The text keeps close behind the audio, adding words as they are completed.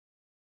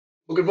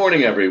Well, good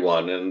morning,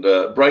 everyone, and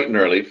bright and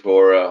early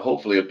for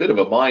hopefully a bit of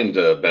a mind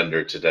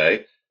bender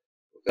today.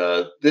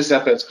 This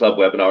FS Club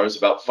webinar is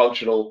about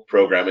functional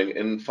programming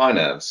in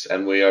finance,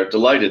 and we are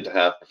delighted to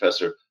have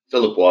Professor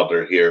Philip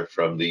Wadler here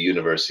from the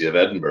University of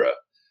Edinburgh.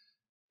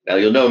 Now,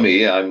 you'll know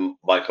me, I'm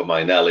Michael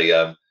Mainelli,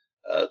 I'm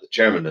the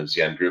chairman of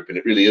Zen Group, and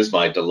it really is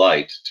my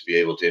delight to be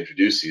able to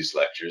introduce these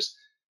lectures.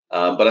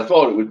 But I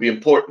thought it would be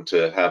important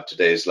to have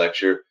today's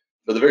lecture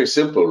for the very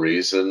simple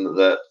reason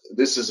that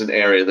this is an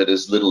area that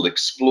is little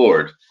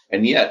explored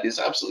and yet is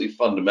absolutely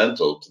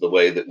fundamental to the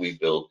way that we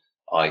build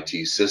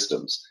IT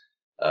systems.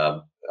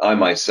 I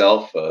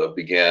myself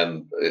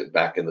began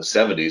back in the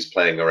 70s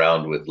playing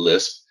around with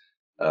Lisp.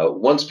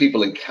 Once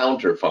people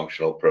encounter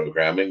functional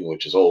programming,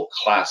 which is a whole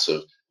class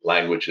of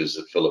languages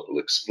that Philip will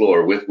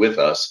explore with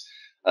us,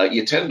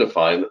 you tend to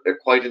find that they're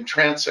quite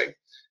entrancing.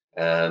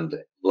 And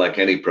like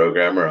any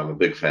programmer, I'm a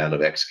big fan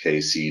of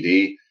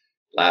XKCD.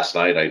 Last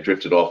night, I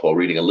drifted off while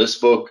reading a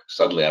Lisp book.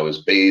 Suddenly, I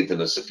was bathed in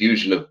a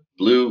suffusion of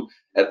blue.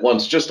 At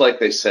once, just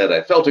like they said,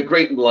 I felt a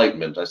great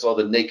enlightenment. I saw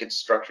the naked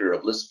structure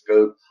of Lisp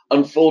code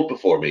unfold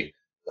before me.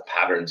 The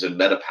patterns and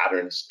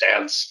meta-patterns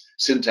dance,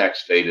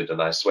 syntax faded,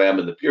 and I swam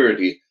in the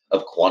purity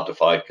of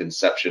quantified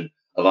conception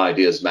of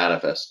ideas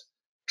manifest.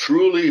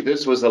 Truly,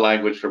 this was the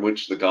language from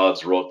which the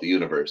gods wrought the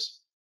universe.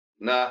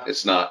 Nah,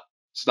 it's not.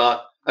 It's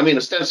not. I mean,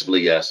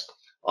 ostensibly, yes.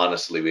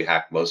 Honestly, we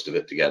hacked most of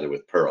it together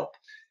with Perl.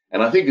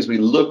 And I think as we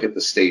look at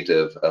the state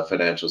of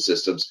financial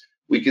systems,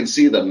 we can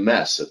see the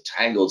mess of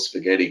tangled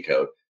spaghetti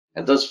code.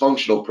 And does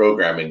functional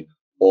programming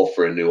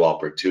offer a new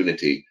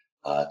opportunity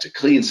to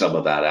clean some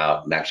of that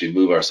out and actually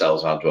move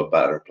ourselves onto a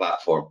better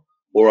platform?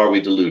 Or are we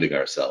deluding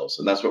ourselves?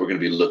 And that's what we're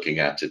going to be looking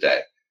at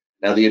today.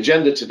 Now, the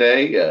agenda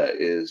today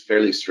is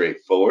fairly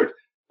straightforward.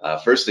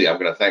 Firstly, I'm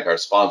going to thank our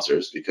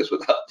sponsors, because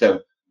without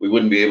them, we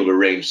wouldn't be able to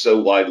range so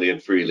widely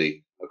and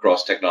freely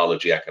across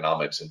technology,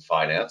 economics, and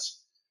finance.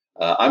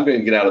 I'm going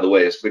to get out of the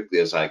way as quickly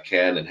as I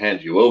can and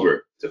hand you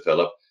over to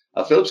Philip.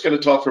 Philip's going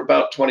to talk for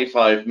about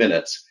 25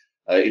 minutes.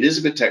 It is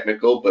a bit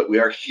technical, but we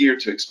are here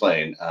to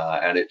explain,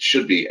 and it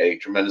should be a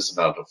tremendous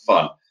amount of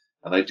fun.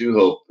 And I do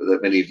hope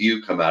that many of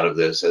you come out of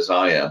this, as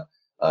I am,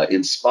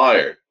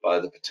 inspired by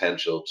the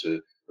potential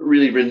to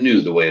really renew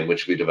the way in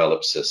which we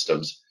develop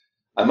systems.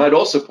 I might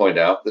also point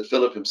out that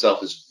Philip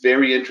himself is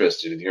very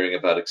interested in hearing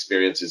about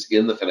experiences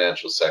in the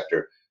financial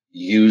sector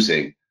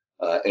using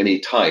any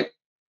type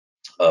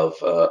of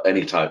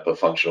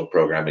functional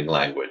programming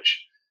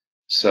language.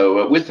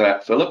 So with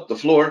that, Philip, the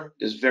floor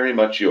is very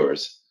much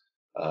yours.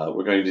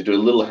 We're going to do a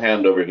little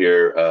handover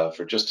here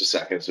for just a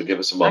second, so give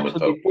us a moment.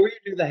 Actually, before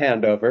you do the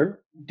handover,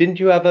 didn't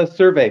you have a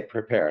survey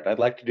prepared? I'd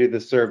like to do the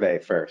survey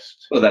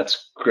first. Oh,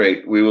 that's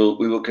great. We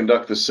will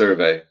conduct the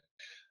survey.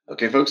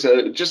 Okay, folks,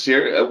 just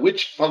here,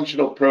 which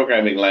functional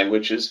programming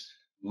languages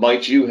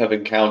might you have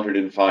encountered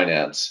in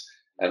finance?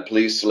 And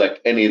please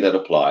select any that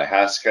apply.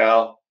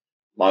 Haskell,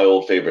 my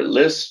old favorite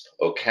Lisp,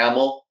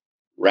 OCaml,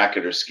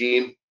 Racket or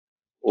Scheme,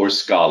 or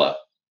Scala.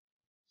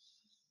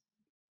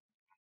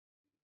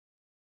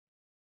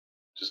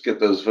 Just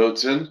get those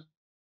votes in.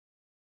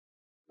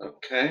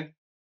 Okay.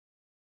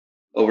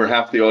 Over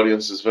half the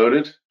audience has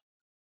voted.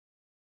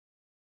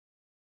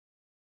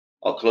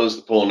 I'll close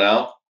the poll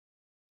now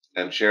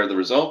and share the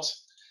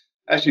results.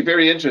 Actually,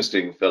 very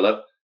interesting,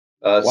 Philip.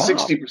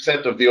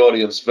 60% of the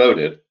audience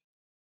voted,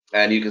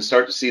 and you can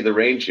start to see the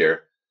range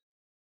here.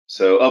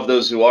 So of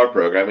those who are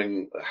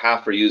programming,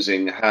 half are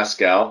using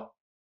Haskell,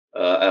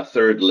 a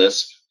third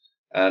Lisp,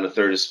 and a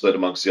third is split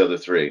amongst the other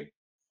three.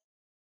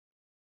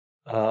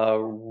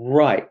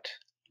 Right.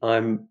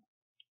 I'm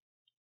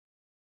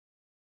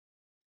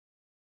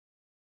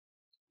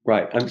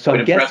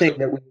guessing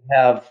that we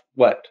have,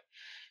 what,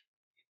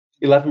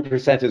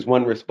 11% is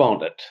one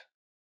respondent.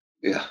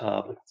 Yeah.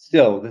 But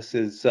still, this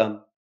is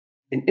an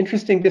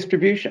interesting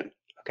distribution.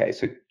 Okay,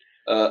 so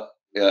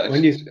yeah,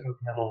 when you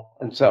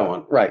and so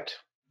on, right?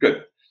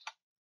 Good.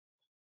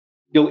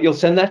 You'll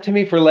send that to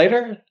me for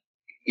later?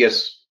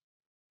 Yes.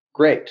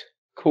 Great.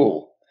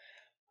 Cool.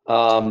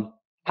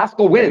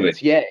 Haskell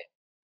wins. Anyway.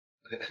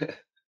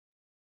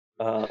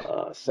 Yay.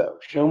 So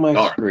show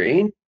my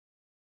screen.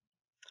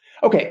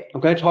 Okay,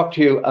 I'm going to talk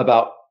to you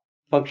about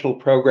functional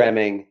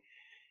programming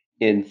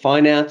in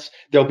finance.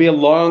 There'll be a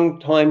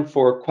long time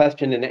for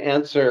question and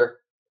answer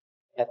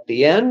at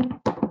the end,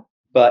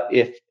 but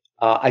if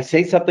I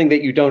say something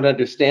that you don't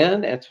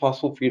understand, it's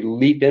possible for you to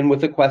leap in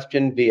with a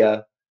question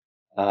via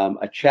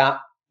a chat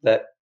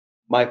that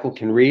Michael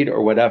can read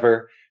or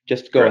whatever.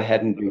 Just go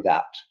ahead and do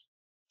that.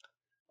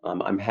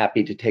 I'm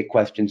happy to take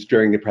questions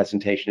during the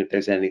presentation if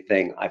there's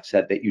anything I've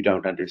said that you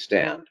don't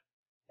understand.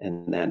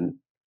 And then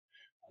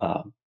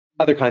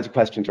other kinds of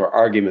questions or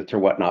arguments or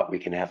whatnot we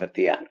can have at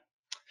the end.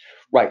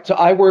 Right, so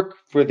I work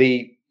for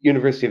the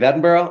University of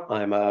Edinburgh.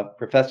 I'm a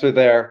professor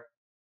there.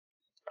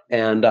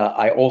 And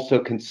I also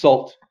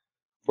consult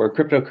for a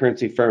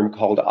cryptocurrency firm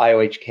called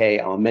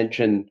IOHK. I'll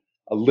mention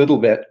a little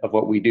bit of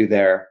what we do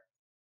there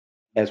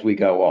as we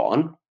go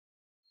on.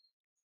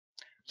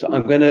 So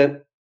I'm going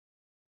to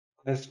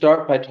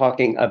start by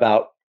talking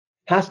about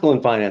Haskell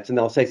and finance, and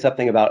I'll say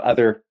something about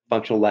other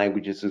functional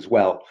languages as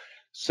well.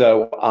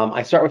 So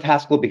I start with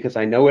Haskell because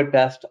I know it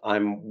best.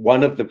 I'm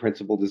one of the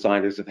principal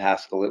designers of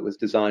Haskell. It was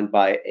designed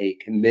by a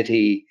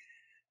committee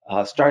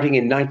starting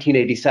in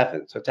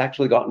 1987. So it's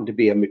actually gotten to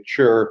be a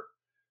mature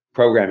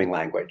programming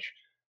language.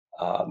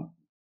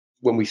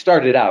 When we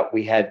started out,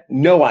 we had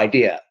no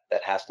idea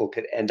that Haskell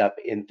could end up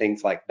in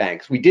things like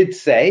banks. We did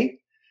say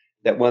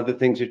that one of the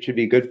things it should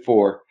be good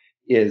for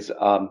is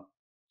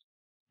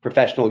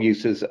professional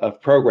uses of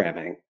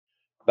programming.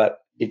 But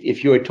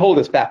if you had told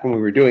us back when we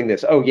were doing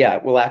this, oh yeah,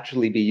 it will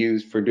actually be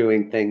used for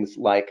doing things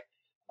like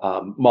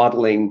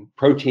modeling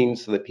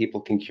proteins so that people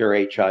can cure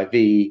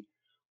HIV,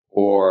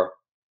 or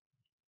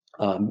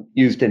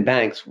used in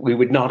banks, we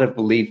would not have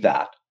believed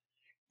that.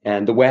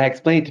 And the way I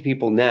explain it to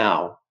people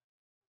now,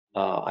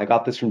 I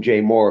got this from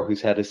Jay Moore,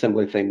 who's had a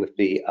similar thing with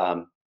the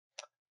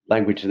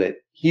language that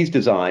he's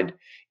designed,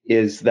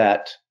 is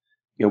that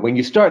when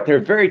you start, there are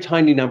a very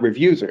tiny number of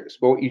users.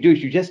 But what you do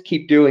is you just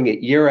keep doing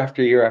it year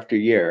after year after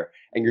year,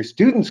 and your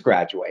students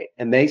graduate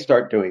and they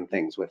start doing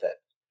things with it.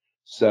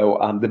 So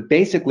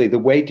basically the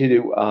way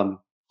to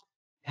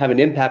have an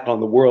impact on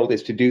the world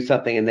is to do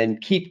something and then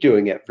keep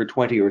doing it for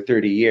 20 or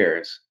 30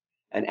 years.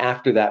 And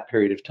after that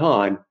period of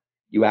time,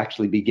 you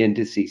actually begin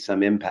to see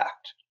some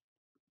impact.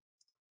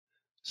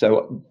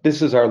 So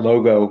this is our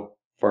logo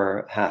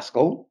for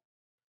Haskell.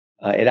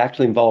 It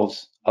actually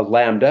involves a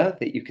lambda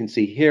that you can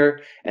see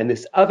here. And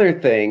this other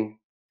thing,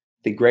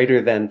 the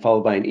greater than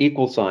followed by an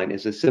equal sign,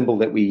 is a symbol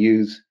that we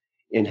use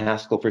in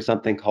Haskell for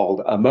something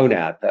called a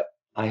monad that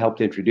I helped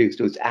introduce.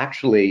 It was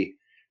actually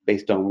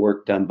based on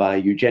work done by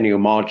Eugenio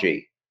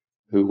Maggi,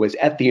 who was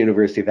at the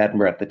University of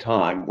Edinburgh at the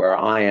time, where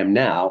I am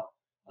now.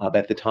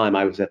 At the time,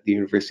 I was at the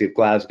University of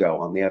Glasgow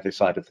on the other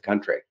side of the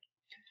country.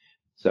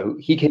 So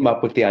he came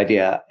up with the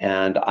idea,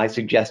 and I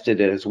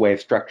suggested it as a way of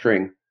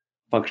structuring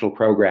functional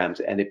programs,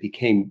 and it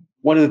became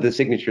one of the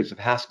signatures of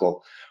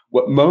Haskell.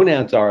 What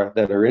monads are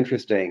that are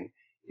interesting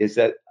is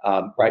that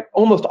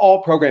almost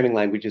all programming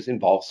languages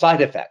involve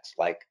side effects,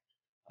 like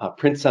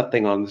print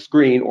something on the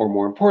screen, or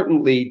more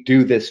importantly,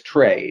 do this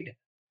trade.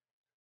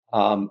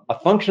 A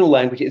functional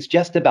language is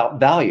just about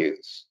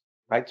values,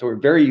 right? So we're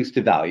very used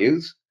to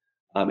values.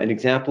 An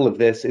example of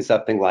this is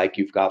something like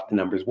you've got the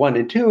numbers 1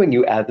 and 2, and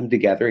you add them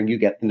together and you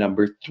get the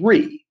number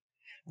 3.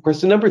 Of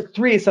course, the number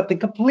 3 is something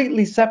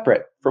completely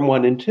separate from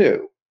 1 and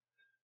 2.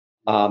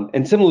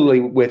 And similarly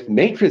with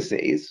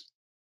matrices,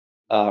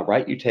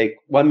 right? You take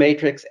one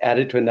matrix, add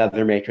it to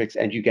another matrix,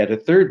 and you get a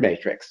third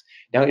matrix.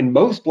 Now, in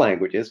most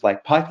languages,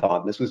 like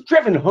Python, this was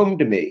driven home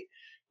to me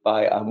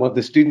by one of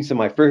the students in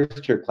my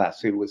first year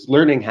class who was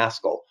learning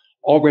Haskell,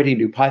 already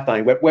knew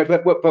Python.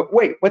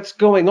 Wait, what's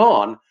going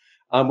on?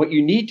 What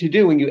you need to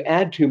do when you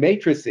add two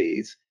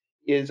matrices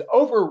is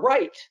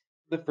overwrite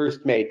the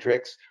first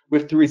matrix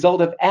with the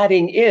result of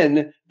adding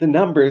in the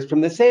numbers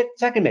from the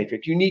second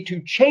matrix. You need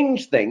to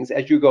change things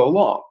as you go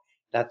along.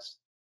 That's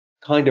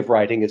kind of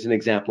writing as an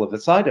example of a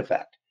side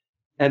effect.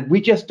 And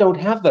we just don't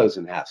have those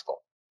in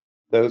Haskell.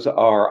 Those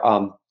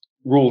are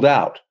ruled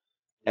out.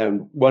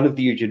 And one of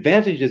the huge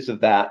advantages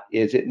of that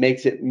is it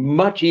makes it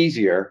much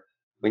easier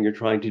when you're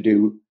trying to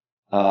do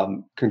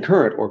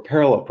concurrent or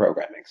parallel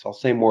programming. So I'll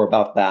say more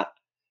about that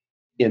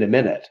in a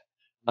minute.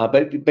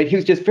 But he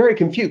was just very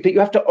confused. But you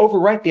have to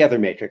overwrite the other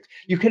matrix.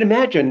 You can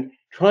imagine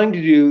trying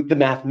to do the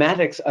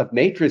mathematics of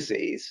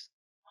matrices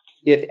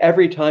if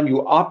every time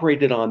you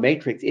operated on a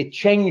matrix, it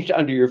changed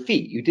under your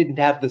feet. You didn't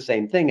have the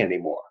same thing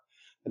anymore.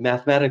 The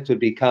mathematics would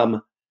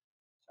become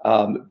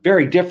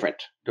very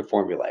different to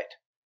formulate.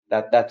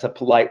 That's a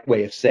polite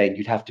way of saying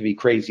you'd have to be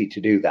crazy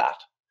to do that.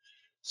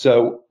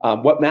 So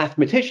what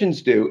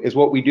mathematicians do is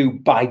what we do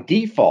by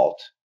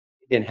default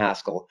in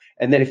Haskell.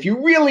 And then if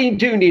you really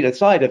do need a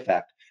side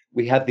effect,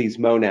 we have these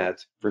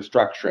monads for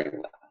structuring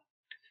them.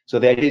 So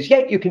the idea is,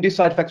 yeah, you can do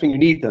side effects when you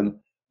need them,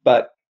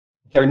 but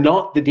they're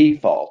not the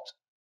default.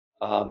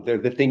 They're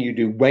the thing you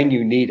do when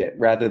you need it,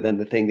 rather than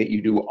the thing that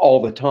you do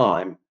all the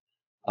time,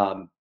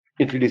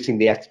 introducing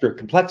the extra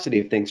complexity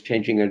of things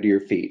changing under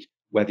your feet,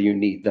 whether you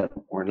need them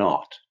or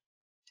not.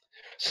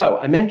 So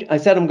I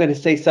said I'm going to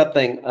say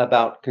something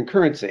about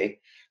concurrency.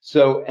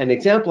 So an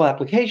example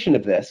application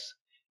of this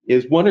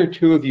is one or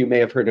two of you may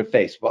have heard of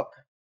Facebook.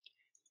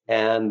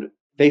 And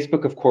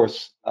Facebook, of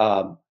course,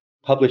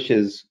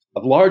 publishes a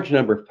large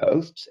number of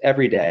posts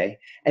every day.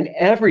 And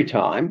every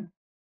time,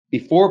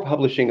 before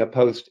publishing a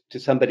post to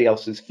somebody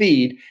else's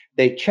feed,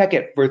 they check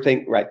it for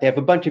things, right? They have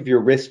a bunch of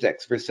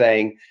heuristics for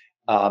saying,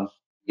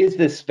 is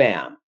this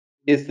spam?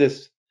 Is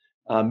this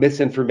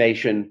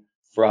misinformation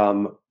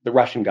from the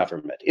Russian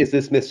government? Is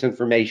this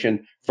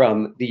misinformation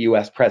from the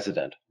US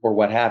president, or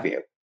what have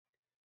you?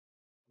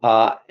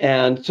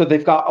 And so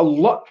they've got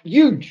a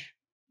huge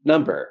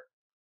number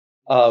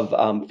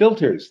of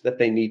filters that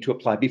they need to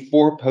apply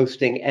before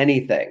posting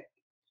anything.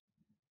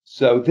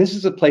 So this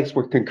is a place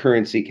where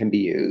concurrency can be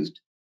used.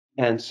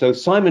 And so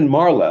Simon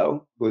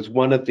Marlowe, who is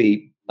one of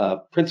the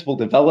principal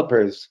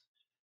developers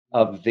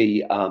of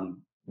the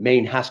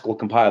main Haskell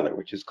compiler,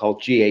 which is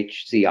called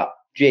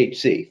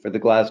GHC for the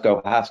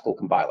Glasgow Haskell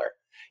compiler,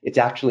 It's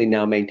actually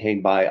now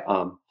maintained by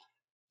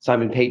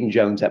Simon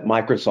Peyton-Jones at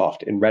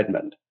Microsoft in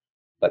Redmond.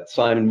 But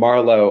Simon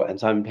Marlowe and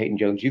Simon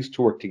Peyton-Jones used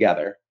to work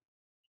together.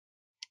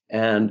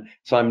 And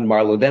Simon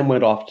Marlowe then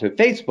went off to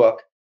Facebook,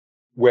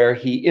 where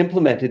he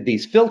implemented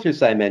these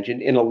filters I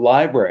mentioned in a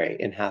library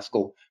in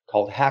Haskell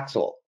called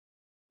Haskell.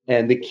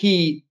 And the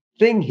key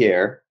thing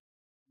here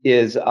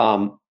is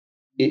one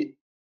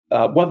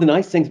of the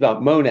nice things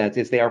about monads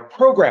is they are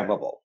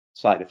programmable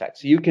side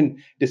effects. So you can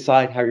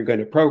decide how you're going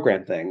to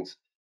program things.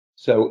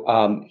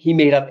 So he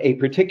made up a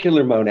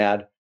particular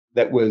monad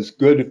that was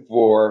good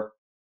for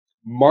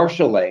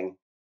marshaling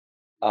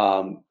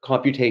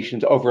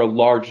computations over a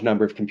large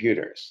number of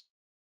computers.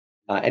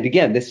 And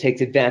again, this takes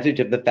advantage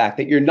of the fact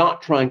that you're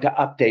not trying to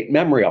update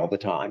memory all the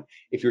time.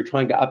 If you're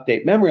trying to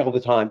update memory all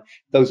the time,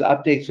 those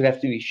updates would have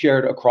to be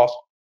shared across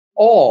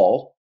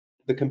all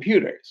the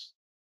computers.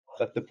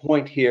 But the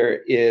point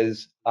here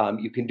is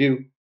you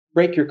can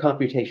break your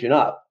computation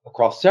up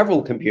across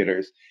several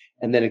computers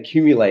and then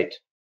accumulate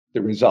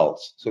the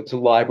results. So it's a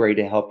library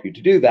to help you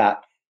to do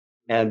that.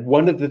 And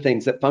one of the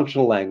things that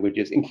functional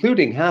languages,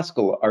 including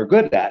Haskell, are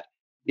good at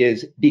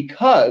is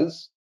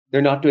because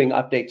they're not doing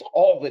updates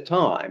all the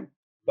time,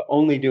 but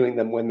only doing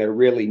them when they're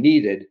really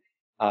needed,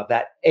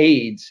 that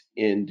aids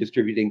in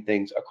distributing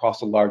things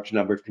across a large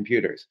number of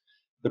computers.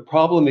 The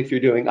problem if you're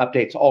doing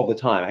updates all the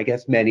time, I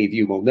guess many of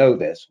you will know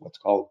this, what's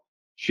called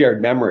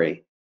shared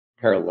memory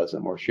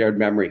parallelism or shared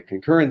memory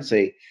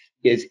concurrency,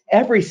 is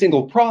every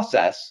single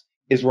process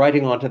is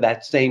writing onto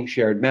that same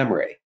shared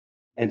memory.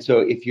 And so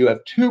if you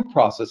have two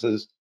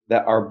processes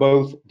that are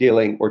both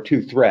dealing, or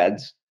two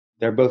threads,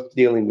 they're both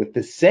dealing with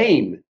the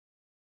same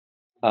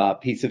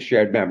piece of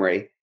shared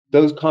memory,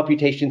 those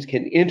computations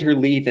can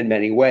interleave in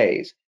many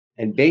ways.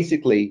 And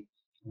basically,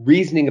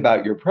 reasoning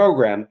about your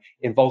program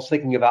involves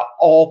thinking about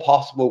all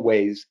possible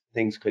ways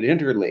things could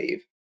interleave.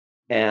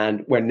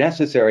 And when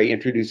necessary,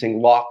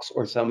 introducing locks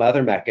or some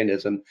other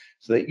mechanism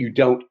so that you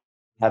don't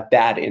have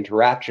bad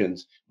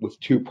interactions with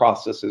two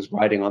processes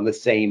writing on the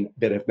same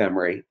bit of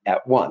memory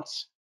at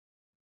once.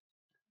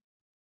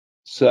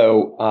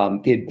 So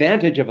the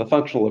advantage of a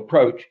functional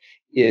approach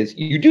is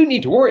you do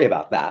need to worry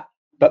about that,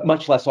 but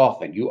much less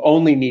often. You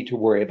only need to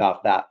worry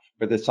about that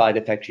for the side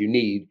effects you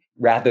need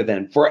rather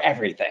than for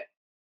everything.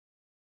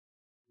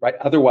 Right?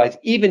 Otherwise,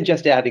 even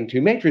just adding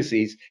two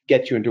matrices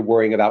gets you into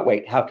worrying about,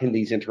 wait, how can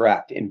these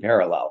interact in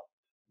parallel?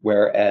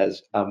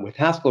 Whereas with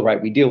Haskell,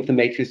 right, we deal with the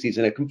matrices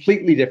in a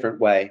completely different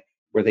way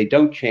where they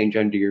don't change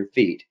under your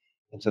feet.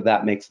 And so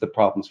that makes the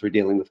problems for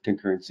dealing with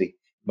concurrency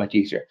much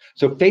easier.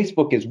 So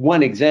Facebook is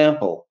one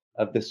example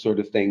of this sort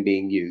of thing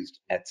being used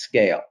at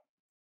scale.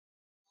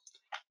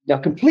 Now,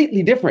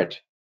 completely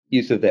different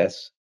use of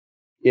this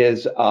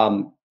is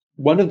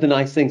one of the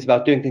nice things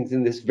about doing things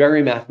in this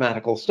very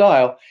mathematical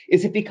style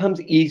is it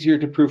becomes easier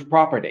to prove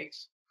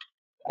properties.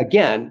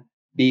 Again,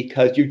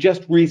 because you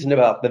just reason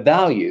about the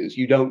values,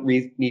 you don't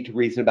need to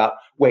reason about,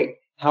 wait,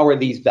 how are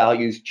these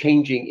values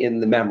changing in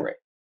the memory?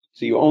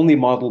 So you only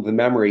model the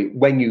memory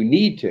when you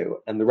need to,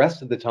 and the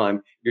rest of the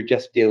time you're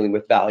just dealing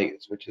with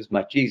values, which is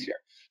much easier.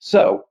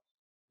 So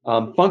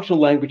functional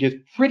languages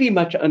pretty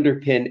much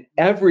underpin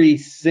every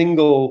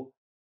single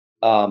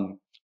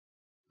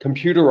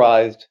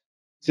computerized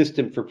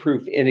system for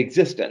proof in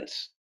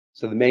existence.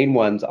 So the main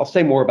ones, I'll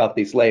say more about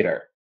these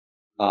later,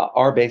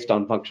 are based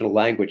on functional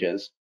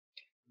languages.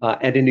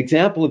 And an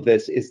example of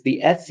this is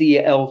the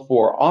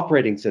SEL4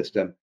 operating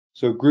system.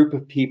 So a group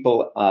of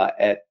people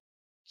at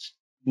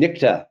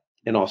NICTA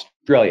in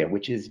Australia,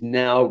 which is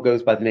now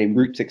goes by the name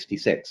Route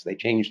 66. They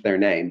changed their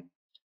name.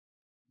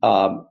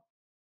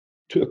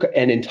 Took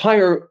an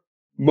entire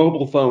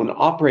mobile phone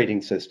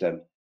operating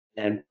system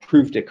and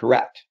proved it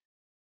correct.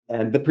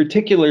 And the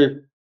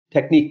particular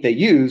technique they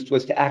used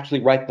was to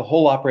actually write the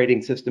whole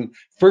operating system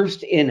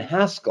first in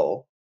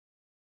Haskell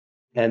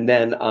and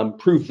then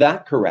prove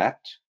that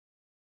correct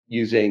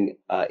using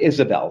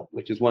Isabelle,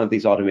 which is one of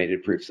these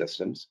automated proof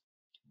systems.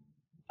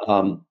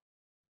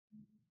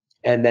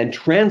 And then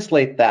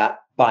translate that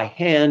by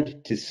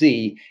hand to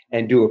C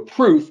and do a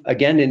proof,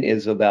 again in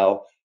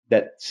Isabelle,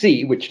 that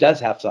C, which does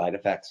have side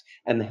effects,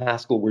 and the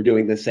Haskell were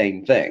doing the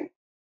same thing.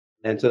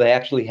 And so they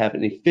actually have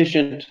an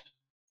efficient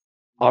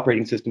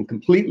operating system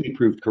completely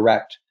proved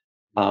correct.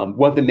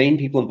 One of the main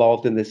people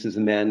involved in this is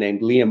a man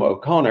named Liam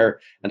O'Connor,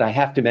 and I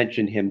have to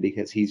mention him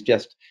because he's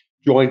just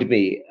joined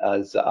me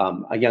as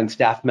a young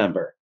staff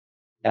member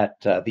at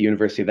the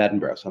University of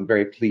Edinburgh. So I'm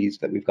very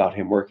pleased that we've got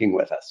him working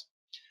with us.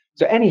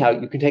 So anyhow,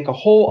 you can take a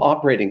whole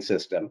operating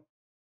system,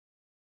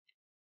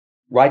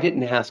 write it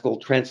in Haskell,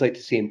 translate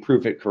to C, and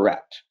prove it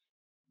correct.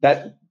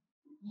 That,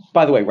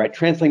 by the way, right,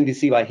 translating to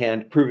C by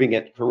hand, proving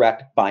it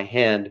correct by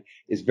hand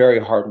is very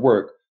hard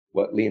work.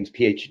 What Liam's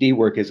PhD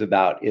work is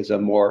about is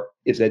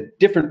a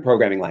different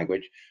programming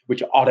language,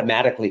 which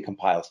automatically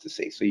compiles to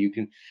C. So you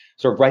can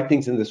sort of write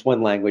things in this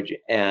one language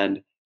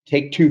and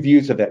take two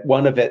views of it,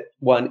 one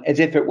as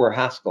if it were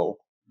Haskell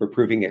for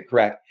proving it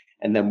correct,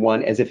 and then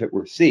one as if it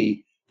were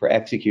C for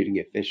executing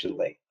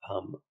efficiently.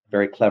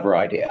 Very clever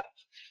idea,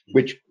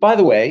 which, by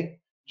the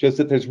way, shows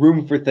that there's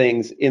room for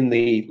things in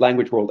the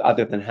language world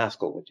other than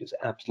Haskell, which is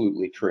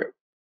absolutely true.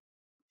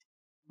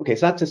 Okay,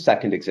 so that's a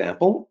second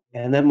example.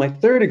 And then my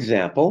third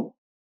example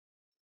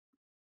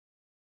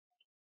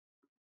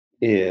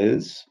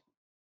is,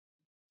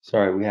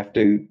 sorry, we have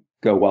to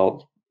go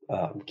while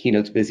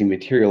Keynote's busy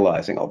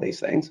materializing all these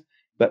things,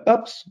 but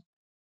oops,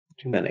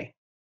 too many.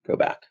 Go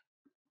back.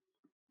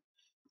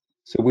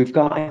 So we've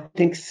got, I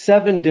think,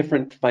 7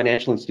 different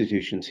financial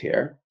institutions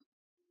here,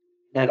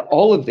 and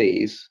all of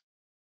these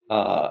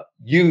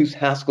use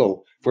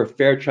Haskell for a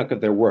fair chunk of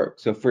their work.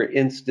 So for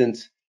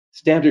instance,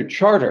 Standard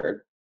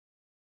Chartered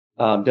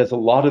does a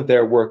lot of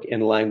their work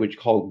in a language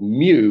called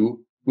Mu,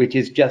 which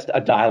is just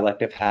a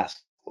dialect of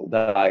Haskell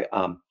that I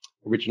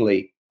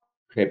originally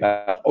created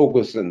by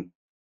Ogleson,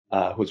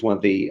 who was one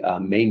of the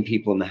main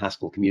people in the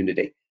Haskell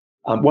community.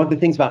 One of the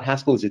things about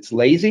Haskell is it's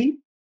lazy,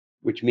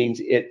 which means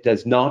it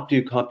does not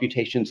do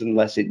computations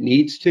unless it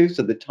needs to.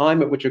 So the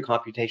time at which a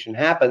computation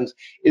happens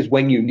is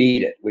when you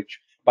need it, which,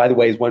 by the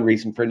way, is one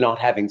reason for not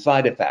having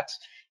side effects.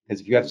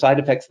 Because if you have side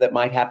effects that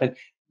might happen,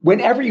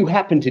 whenever you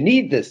happen to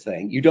need this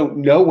thing, you don't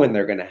know when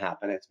they're going to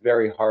happen. It's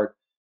very hard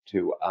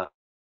to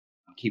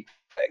keep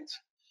things.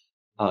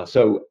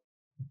 So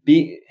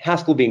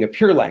Haskell being a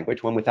pure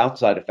language, one without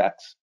side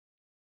effects,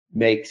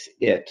 makes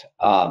it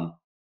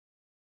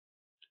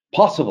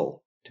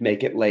possible to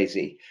make it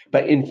lazy.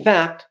 But in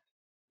fact,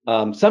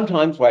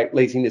 sometimes, right,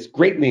 laziness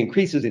greatly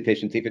increases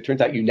efficiency if it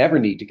turns out you never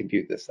need to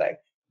compute this thing.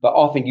 But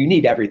often you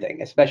need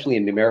everything, especially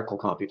in numerical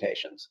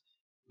computations.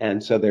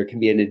 And so there can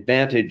be an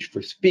advantage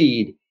for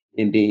speed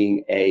in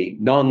being a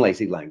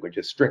non-lazy language,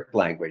 a strict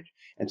language.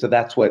 And so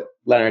that's what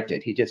Leonard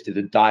did. He just did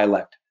a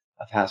dialect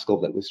of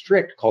Haskell that was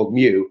strict called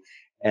Mu,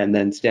 and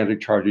then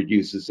Standard Chartered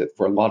uses it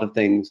for a lot of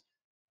things.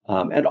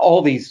 And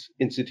all these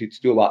institutes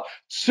do a lot.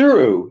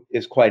 Tsuru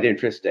is quite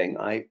interesting.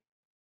 I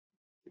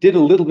did a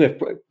little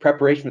bit of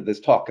preparation for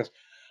this talk because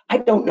I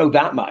don't know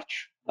that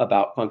much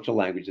about functional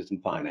languages in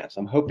finance.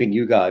 I'm hoping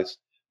you guys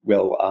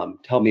will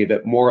tell me a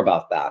bit more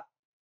about that.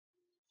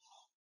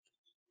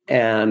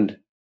 And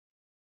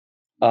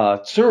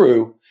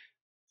Tsuru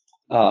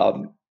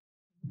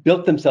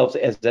built themselves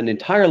as an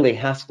entirely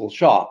Haskell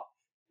shop.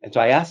 And so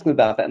I asked them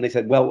about that, and they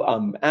said,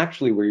 well,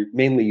 actually, we're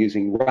mainly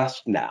using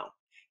Rust now.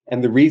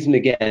 And the reason,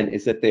 again,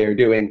 is that they're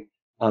doing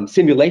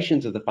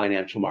simulations of the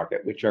financial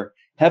market, which are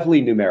heavily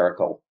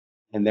numerical,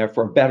 and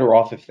therefore better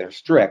off if they're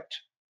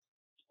strict.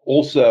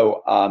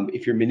 Also,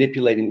 if you're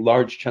manipulating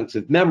large chunks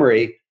of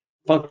memory,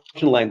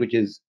 functional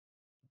languages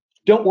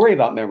don't worry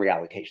about memory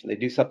allocation. They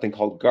do something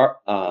called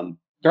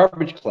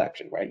garbage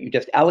collection, right? You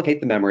just allocate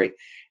the memory,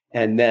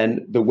 and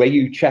then the way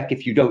you check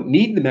if you don't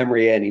need the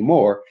memory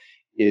anymore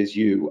is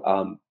you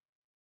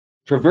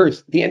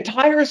traverse the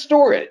entire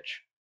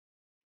storage,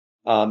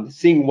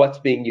 seeing what's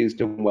being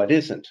used and what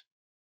isn't.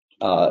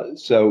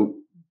 So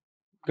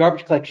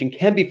garbage collection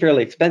can be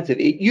fairly expensive.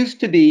 It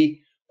used to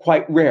be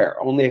quite rare.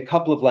 Only a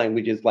couple of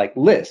languages like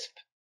Lisp,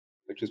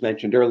 which was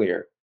mentioned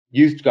earlier,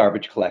 used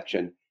garbage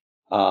collection,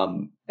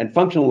 and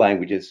functional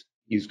languages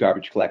use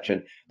garbage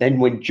collection. Then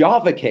when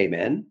Java came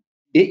in,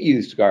 it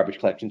used garbage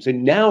collection. So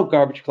now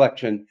garbage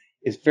collection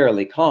is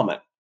fairly common,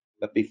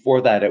 but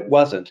before that it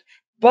wasn't.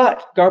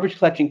 But garbage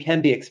collection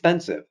can be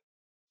expensive.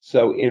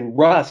 So in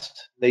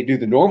Rust, they do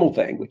the normal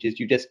thing, which is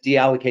you just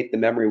deallocate the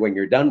memory when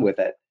you're done with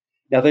it.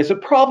 Now there's a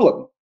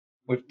problem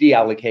with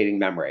deallocating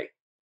memory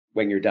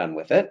when you're done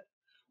with it,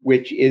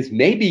 which is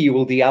maybe you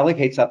will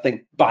deallocate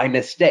something by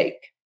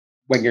mistake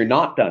when you're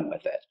not done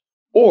with it.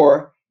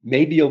 Or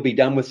maybe you'll be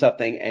done with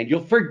something and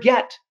you'll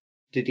forget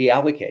to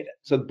deallocate it.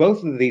 So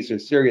both of these are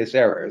serious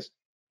errors.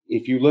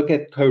 If you look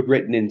at code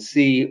written in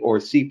C or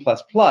C++,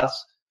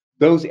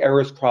 those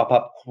errors crop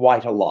up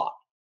quite a lot,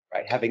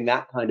 right? Having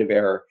that kind of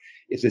error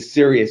is a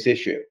serious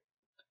issue.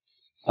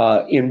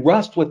 In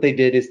Rust, what they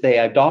did is they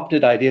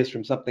adopted ideas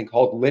from something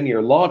called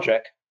linear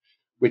logic,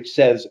 which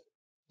says,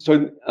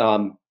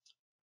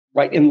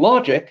 right, in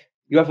logic,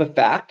 you have a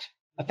fact.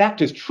 A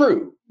fact is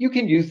true. You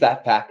can use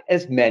that fact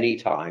as many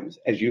times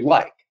as you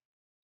like.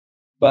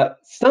 But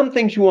some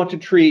things you want to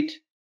treat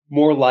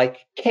more like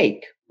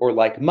cake or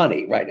like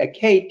money, right? A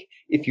cake,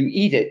 if you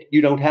eat it,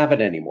 you don't have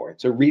it anymore.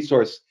 It's a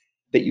resource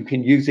that you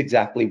can use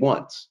exactly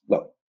once.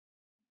 Well,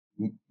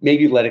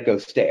 maybe let it go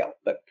stale,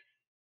 but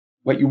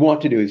what you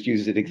want to do is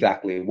use it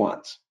exactly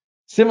once.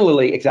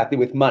 Similarly, exactly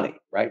with money,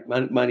 right?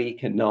 Money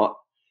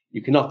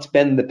you cannot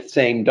spend the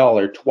same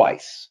dollar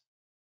twice.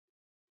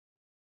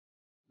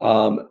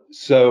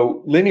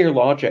 So linear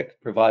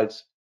logic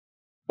provides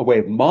a way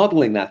of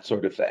modeling that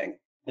sort of thing,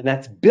 and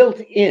that's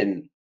built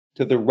in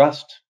to the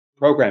Rust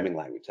programming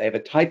language. They have a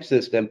type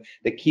system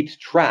that keeps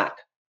track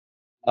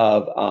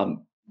of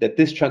that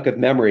this chunk of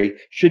memory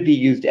should be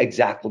used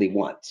exactly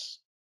once.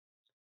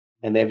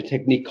 And they have a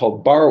technique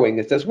called borrowing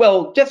that says,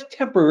 well, just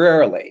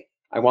temporarily,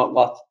 I want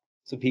lots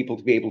of people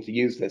to be able to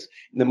use this.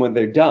 And then when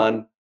they're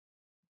done,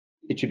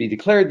 it should be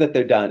declared that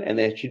they're done, and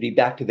then it should be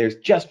back to there's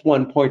just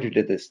one pointer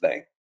to this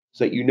thing,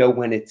 so that you know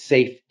when it's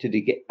safe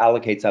to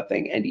allocate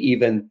something, and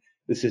even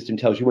the system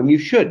tells you when you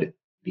should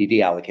be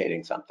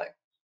deallocating something.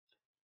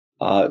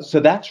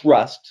 So that's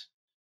Rust.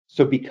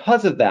 So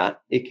because of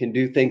that, it can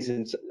do things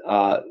in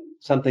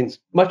some things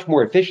much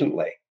more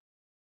efficiently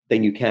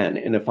than you can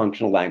in a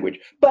functional language.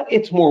 But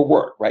it's more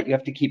work, right? You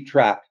have to keep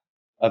track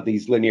of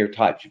these linear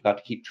types. You've got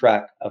to keep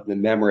track of the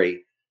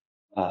memory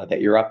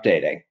that you're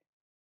updating.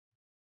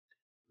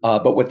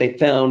 But what they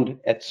found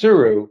at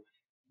Tsuru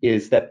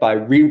is that by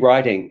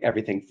rewriting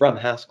everything from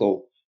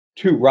Haskell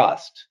to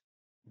Rust,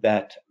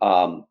 that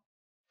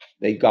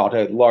they got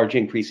a large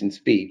increase in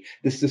speed.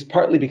 This is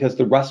partly because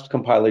the Rust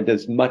compiler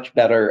does much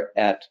better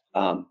at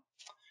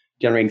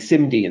generating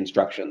SIMD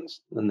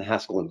instructions than the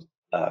Haskell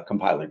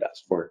compiler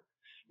does for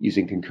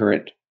using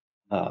concurrent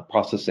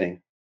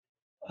processing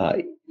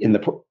in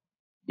the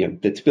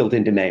that's built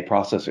into many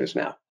processors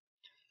now.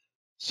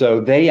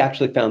 So they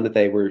actually found that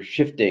they were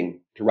shifting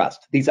to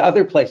Rust. These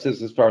other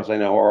places, as far as I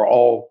know, are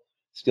all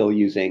still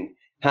using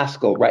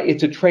Haskell, right?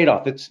 It's a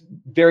trade-off. It's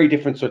very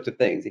different sorts of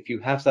things. If you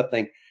have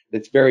something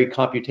that's very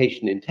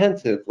computation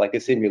intensive, like a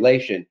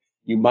simulation,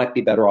 you might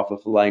be better off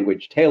with a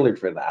language tailored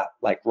for that,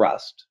 like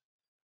Rust.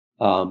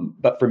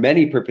 But for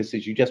many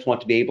purposes, you just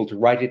want to be able to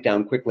write it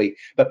down quickly,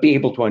 but be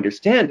able to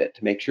understand it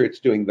to make sure it's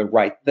doing the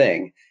right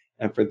thing.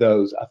 And for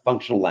those, a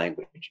functional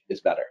language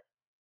is better.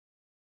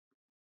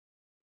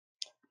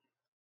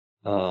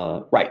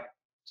 Right.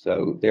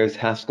 So there's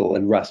Haskell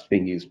and Rust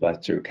being used by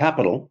Tsuru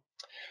Capital.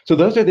 So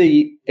those are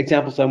the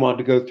examples I wanted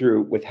to go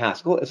through with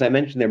Haskell. As I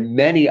mentioned, there are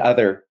many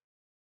other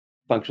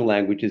functional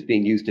languages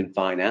being used in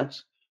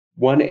finance.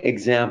 One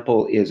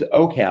example is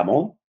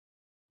OCaml.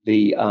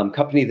 The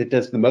company that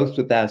does the most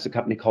with that is a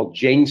company called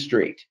Jane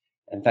Street.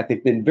 In fact,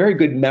 they've been very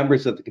good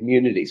members of the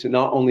community. So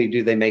not only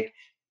do they make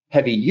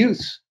heavy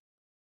use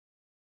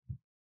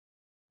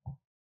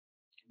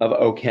of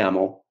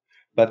OCaml,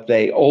 but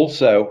they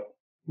also,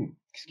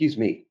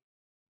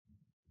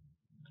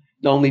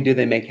 not only do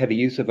they make heavy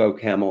use of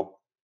OCaml,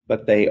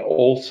 but they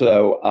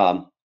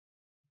also,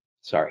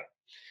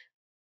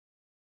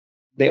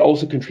 they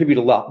also contribute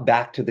a lot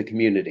back to the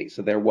community.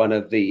 So they're one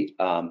of the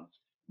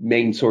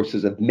main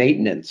sources of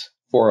maintenance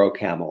for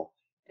OCaml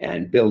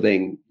and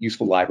building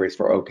useful libraries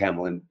for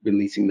OCaml and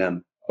releasing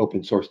them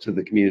open source to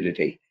the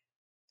community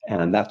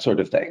and that sort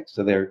of thing.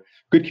 So they're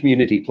good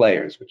community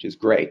players, which is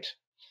great.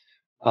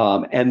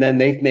 And then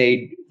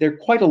they're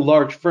quite a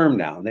large firm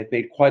now. And they've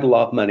made quite a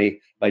lot of money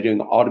by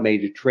doing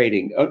automated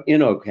trading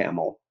in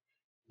OCaml.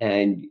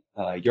 And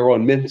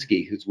Yaron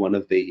Minsky, who's one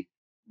of the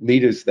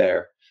leaders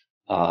there,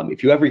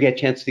 if you ever get a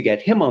chance to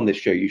get him on this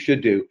show, you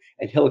should do,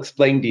 and he'll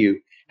explain to you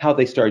how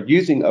they started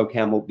using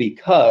OCaml,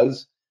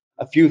 because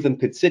a few of them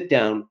could sit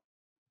down,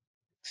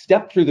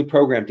 step through the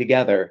program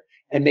together,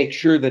 and make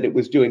sure that it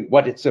was doing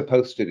what it's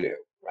supposed to do,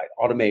 right?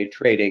 Automated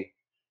trading.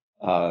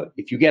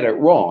 If you get it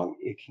wrong,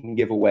 it can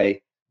give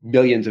away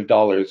millions of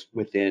dollars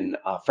within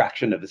a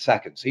fraction of a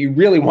second. So you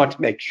really want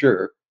to make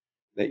sure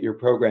that your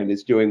program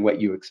is doing what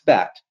you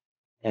expect.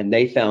 And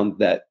they found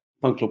that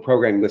functional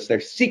programming was their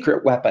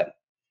secret weapon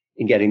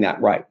in getting that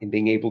right, and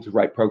being able to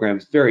write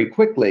programs very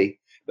quickly,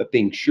 but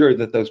being sure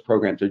that those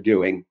programs are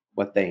doing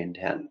what they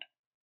intend.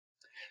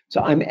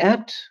 So I'm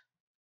at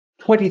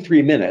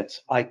 23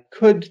 minutes. I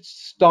could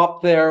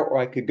stop there, or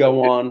I could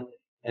go on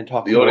and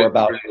talk more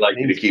about. The audience would really like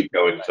you to keep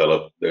going,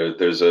 Philip.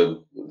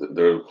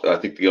 I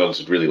think the audience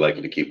would really like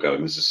you to keep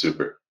going. This is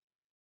super.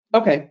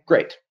 Okay,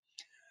 great.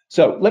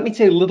 So let me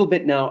say a little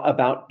bit now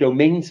about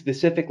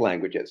domain-specific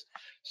languages.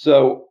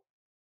 So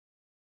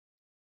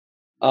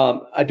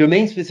a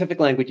domain-specific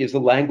language is a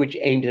language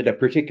aimed at a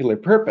particular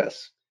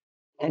purpose.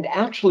 And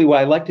actually, what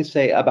I like to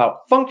say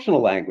about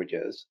functional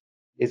languages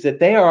is that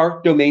they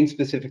are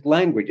domain-specific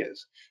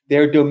languages.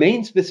 They're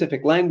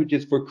domain-specific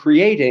languages for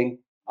creating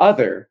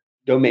other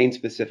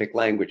domain-specific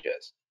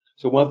languages.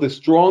 So one of the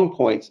strong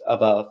points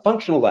of a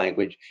functional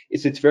language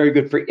is it's very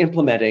good for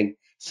implementing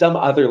some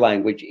other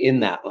language in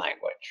that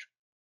language.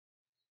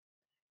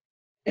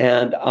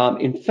 And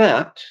in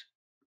fact,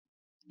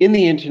 in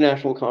the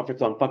International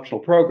Conference on Functional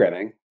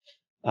Programming,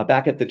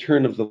 back at the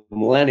turn of the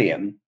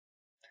millennium,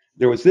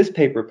 there was this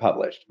paper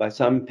published by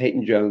Simon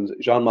Peyton-Jones,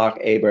 Jean-Marc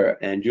Eber,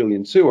 and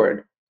Julian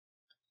Seward.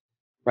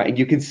 Right, and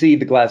you can see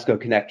the Glasgow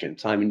connection.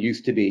 Simon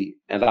used to be,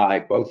 and I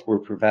both were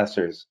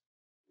professors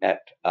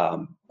at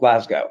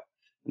Glasgow.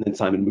 And then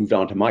Simon moved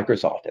on to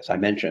Microsoft, as I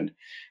mentioned.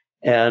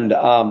 And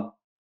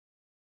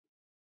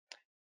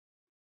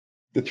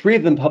the three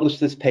of them published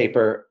this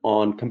paper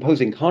on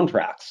composing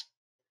contracts.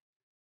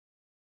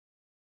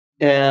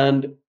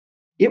 And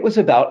it was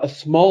about a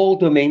small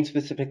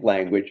domain-specific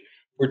language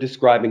for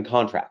describing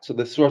contracts. So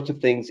the sorts of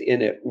things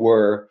in it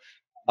were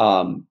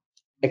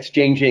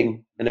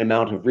exchanging an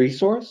amount of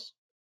resource,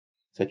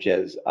 such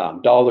as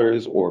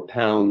dollars or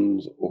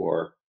pounds,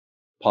 or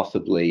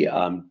possibly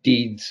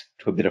deeds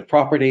to a bit of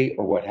property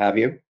or what have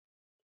you.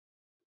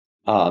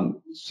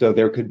 So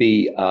there could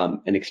be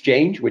an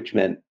exchange, which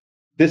meant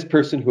this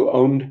person who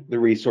owned the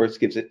resource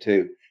gives it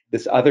to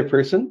this other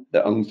person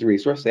that owns the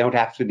resource. They don't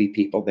have to be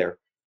people, they're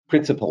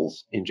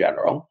principals in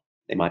general.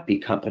 They might be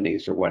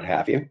companies or what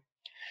have you.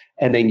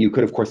 And then you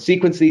could, of course,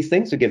 sequence these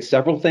things to give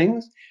several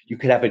things. You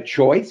could have a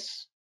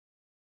choice.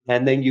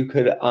 And then you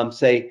could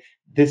say,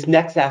 this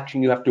next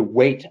action, you have to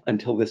wait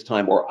until this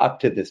time or up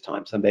to this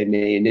time. Somebody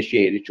may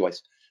initiate a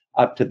choice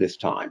up to this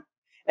time.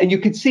 And you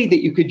could see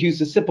that you could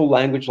use a simple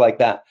language like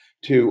that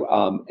to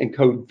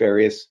encode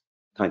various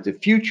kinds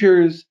of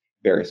futures,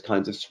 various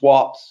kinds of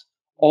swaps,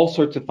 all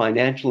sorts of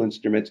financial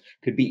instruments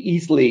could be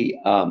easily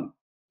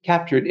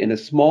captured in a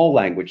small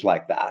language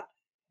like that.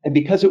 And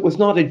because it was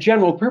not a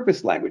general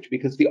purpose language,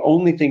 because the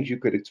only things you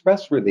could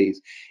express were these,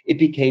 it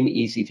became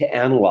easy to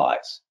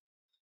analyze.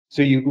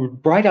 So you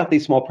would write out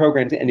these small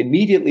programs, and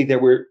immediately there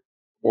were,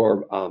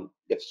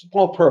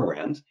 small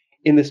programs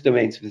in this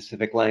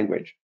domain-specific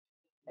language.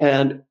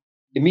 And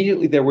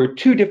immediately there were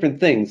two different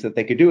things that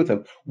they could do with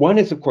them. One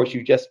is, of course,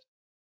 you just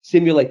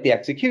simulate the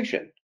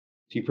execution.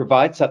 So you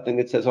provide something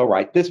that says, all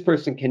right, this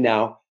person can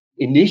now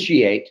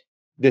initiate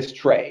this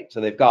trade.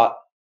 So they've got,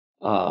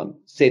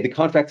 say the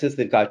contract says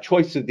they've got a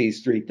choice of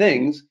these three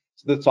things.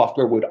 So the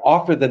software would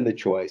offer them the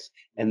choice,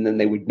 and then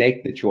they would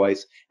make the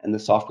choice, and the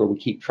software would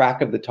keep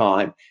track of the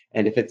time.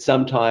 And if at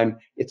some time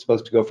it's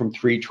supposed to go from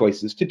 3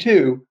 choices to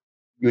 2,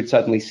 you would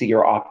suddenly see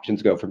your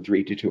options go from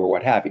 3 to 2 or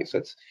what have you. So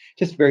it's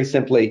just very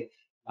simply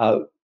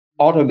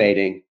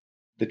automating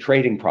the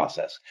trading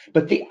process.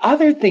 But the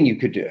other thing you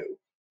could do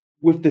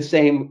with the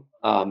same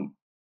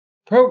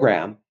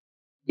program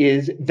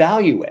is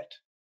value it.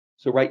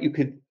 So, right, you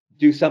could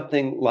do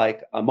something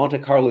like a Monte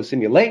Carlo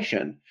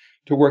simulation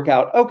to work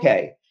out,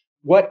 okay,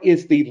 what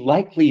is the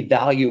likely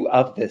value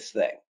of this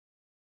thing?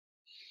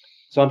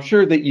 So I'm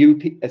sure that you,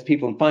 as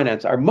people in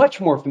finance, are much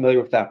more familiar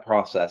with that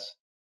process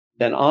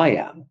than I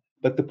am.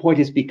 But the point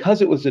is,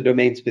 because it was a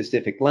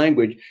domain-specific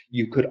language,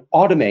 you could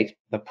automate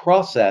the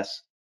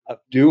process of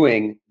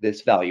doing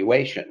this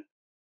valuation.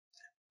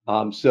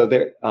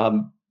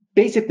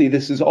 Basically,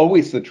 this is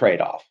always the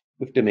trade-off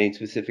with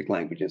domain-specific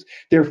languages.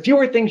 There are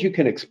fewer things you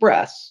can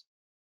express,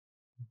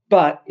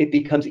 but it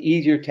becomes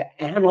easier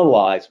to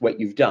analyze what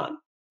you've done.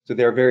 So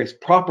there are various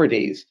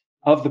properties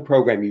of the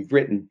program you've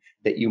written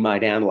that you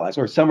might analyze,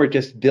 or some are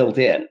just built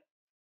in.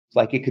 It's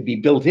like it could be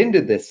built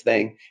into this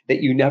thing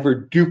that you never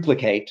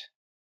duplicate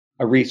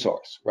a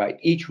resource, right?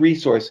 Each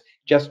resource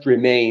just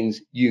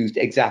remains used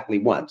exactly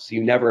once.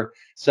 You never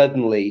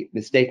suddenly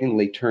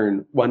mistakenly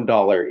turn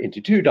 $1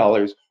 into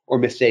 $2 or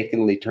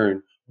mistakenly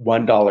turn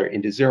 $1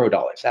 into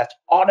 $0. That's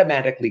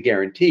automatically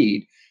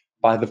guaranteed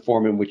by the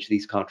form in which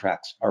these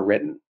contracts are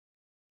written.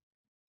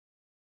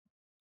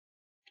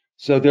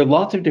 So there are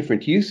lots of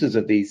different uses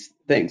of these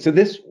things. So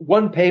this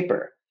one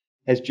paper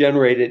has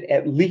generated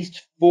at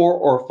least 4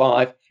 or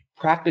 5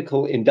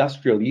 practical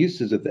industrial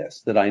uses of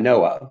this that I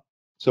know of.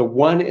 So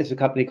one is a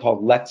company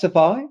called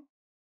Lexify,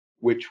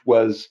 which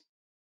was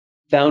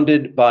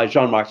founded by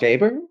Jean-Marc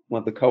Eber, one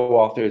of the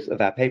co-authors of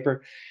that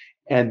paper.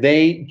 And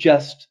they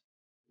just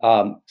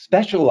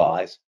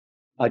specialize.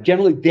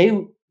 Generally,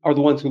 they are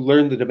the ones who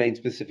learn the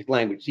domain-specific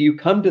language. So you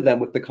come to them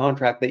with the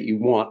contract that you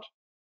want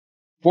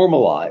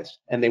formalized,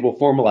 and they will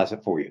formalize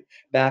it for you.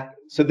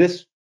 So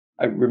this,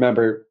 I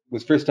remember,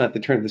 was first done at the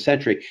turn of the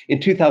century.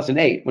 In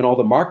 2008, when all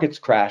the markets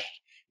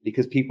crashed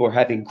because people were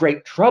having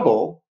great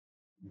trouble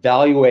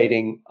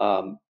valuating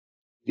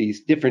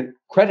these different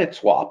credit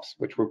swaps,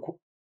 which were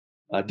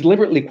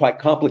deliberately quite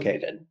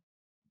complicated,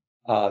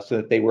 so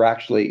that they were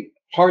actually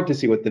hard to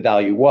see what the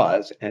value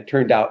was. And it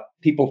turned out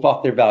people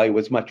thought their value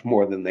was much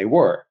more than they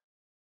were.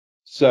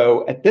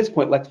 So at this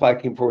point,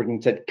 Lexify came forward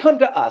and said, come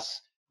to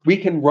us. We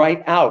can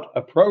write out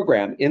a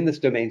program in this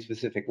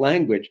domain-specific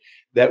language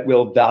that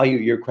will value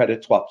your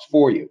credit swaps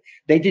for you.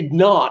 They did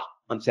not,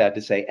 I'm sad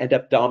to say, end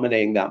up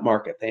dominating that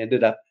market. They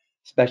ended up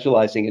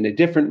specializing in a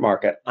different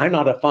market. I'm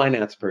not a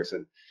finance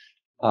person.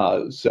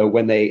 So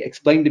when they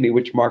explained to me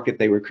which market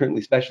they were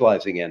currently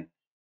specializing in,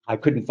 I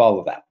couldn't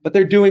follow that. But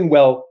they're doing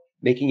well,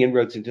 making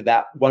inroads into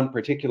that one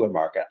particular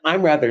market.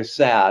 I'm rather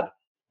sad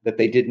that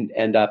they didn't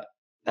end up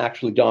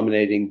actually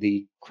dominating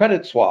the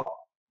credit swap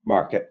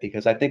market,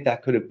 because I think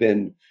that could have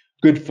been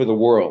good for the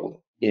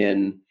world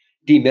in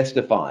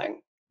demystifying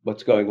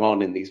what's going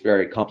on in these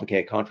very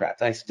complicated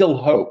contracts. I still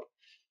hope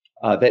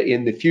that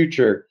in the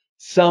future,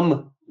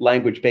 some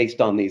language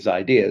based on these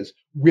ideas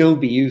will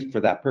be used for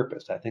that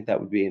purpose. I think that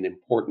would be an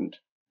important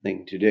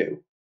thing to do.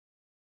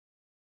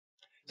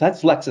 So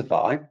that's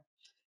Lexify.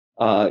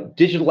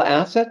 Digital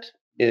Asset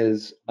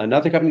is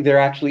another company. They're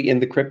actually in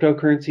the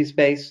cryptocurrency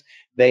space.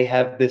 They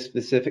have this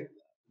specific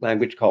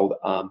language called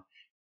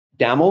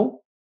DAML,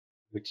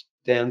 which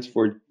stands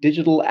for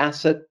Digital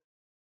Asset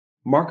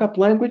Markup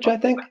Language, I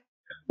think.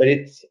 But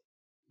it's,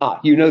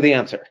 you know the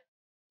answer.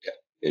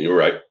 Yeah, you're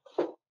right.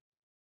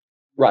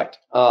 Right.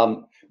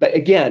 But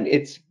again,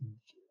 it's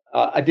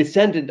a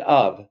descendant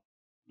of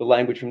the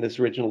language from this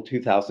original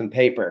 2000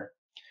 paper,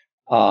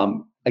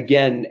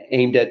 again,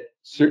 aimed at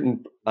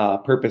certain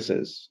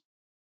purposes.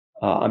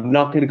 I'm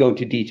not going to go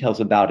into details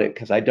about it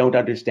because I don't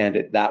understand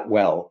it that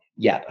well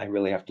yet. I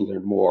really have to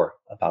learn more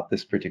about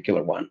this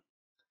particular one.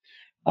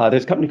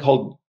 There's a company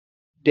called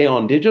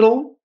Daon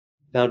Digital,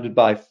 founded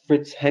by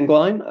Fritz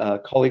Henglein, a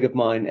colleague of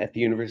mine at the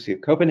University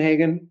of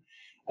Copenhagen,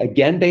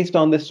 again based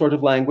on this sort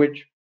of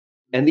language.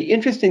 And the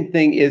interesting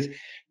thing is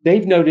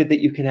they've noted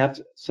that you can have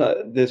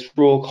this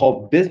rule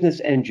called business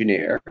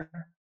engineer.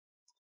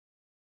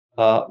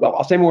 Well,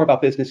 I'll say more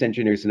about business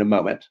engineers in a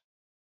moment.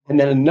 And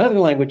then another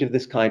language of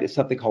this kind is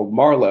something called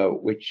Marlow,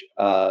 which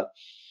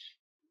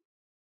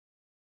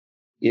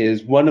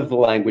is one of the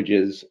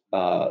languages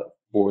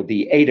for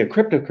the Ada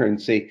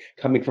cryptocurrency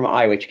coming from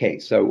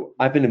IOHK. So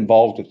I've been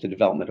involved with the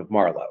development of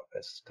Marlow.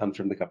 This comes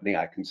from the company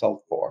I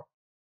consult for.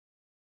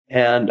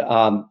 And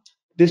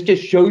this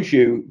just shows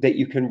you that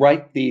you can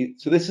write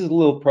so this is a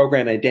little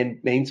program in a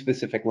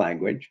domain-specific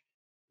language.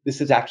 This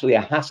is actually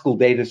a Haskell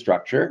data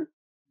structure.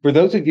 For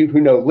those of you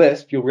who know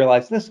Lisp, you'll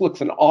realize this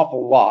looks an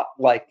awful lot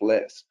like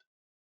Lisp.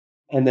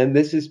 And then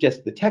this is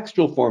just the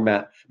textual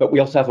format, but we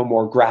also have a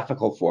more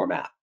graphical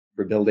format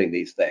for building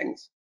these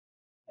things.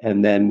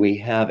 And then we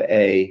have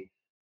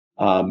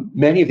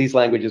many of these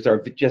languages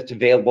are just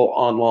available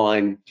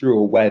online through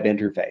a web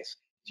interface.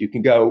 So you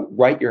can go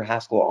write your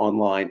Haskell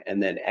online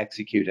and then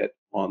execute it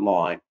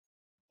online.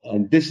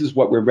 And this is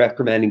what we're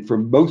recommending for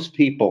most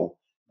people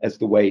as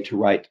the way to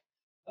write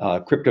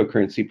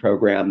cryptocurrency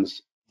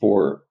programs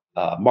for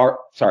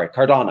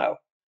Cardano,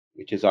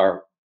 which is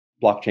our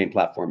blockchain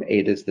platform.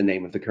 Ada is the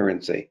name of the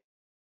currency.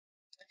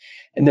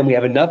 And then we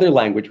have another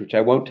language, which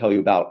I won't tell you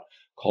about,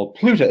 called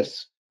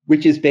Plutus,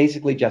 which is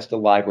basically just a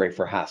library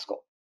for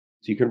Haskell.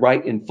 So you can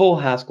write in full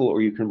Haskell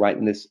or you can write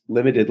in this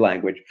limited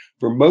language.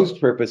 For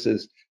most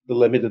purposes, the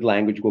limited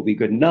language will be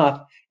good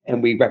enough,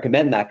 and we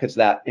recommend that because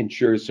that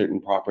ensures certain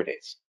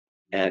properties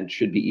and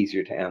should be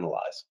easier to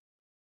analyze.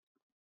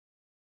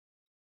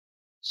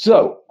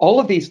 So all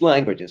of these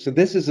languages, so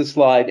this is a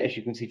slide, as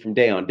you can see from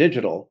Day on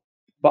Digital,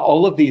 but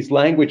all of these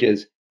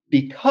languages,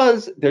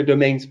 because they're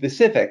domain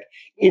specific,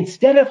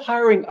 instead of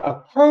hiring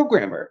a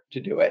programmer to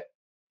do it,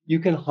 you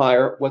can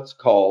hire what's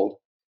called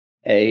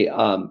a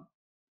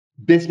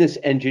business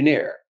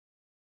engineer.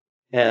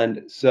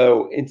 And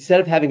so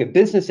instead of having a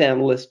business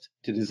analyst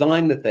to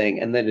design the thing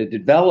and then a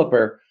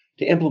developer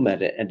to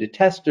implement it and a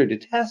tester to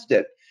test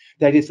it,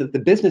 that is that the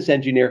business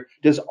engineer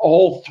does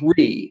all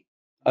three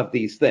of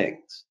these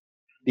things.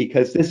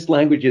 Because this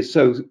language is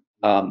so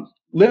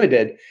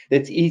limited,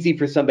 it's easy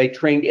for somebody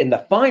trained in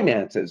the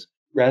finances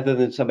rather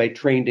than somebody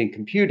trained in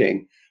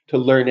computing to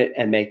learn it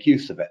and make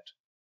use of it.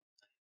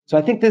 So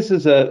I think this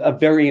is a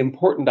very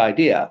important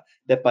idea,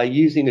 that by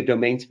using a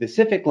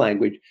domain-specific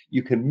language,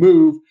 you can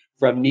move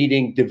from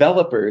needing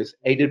developers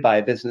aided by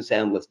a business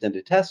analyst and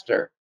a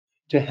tester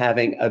to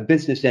having a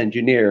business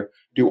engineer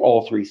do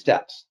all three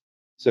steps.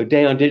 So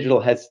Day on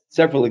Digital has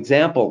several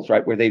examples,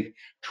 right, where they've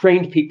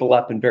trained people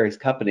up in various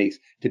companies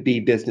to be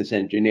business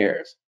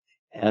engineers.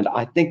 And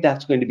I think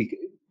that's going to be,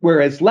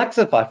 whereas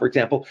Lexify, for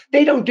example,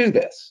 they don't do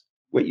this.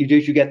 What you do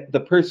is you get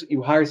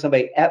you hire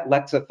somebody at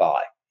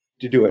Lexify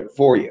to do it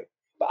for you.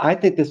 But I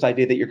think this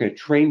idea that you're going to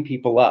train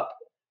people up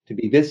to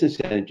be business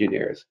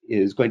engineers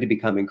is going to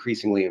become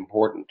increasingly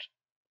important.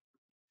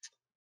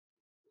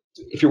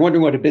 If you're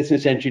wondering what a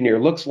business engineer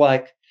looks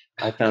like,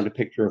 I found a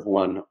picture of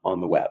one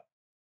on the web.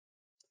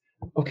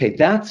 Okay,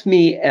 that's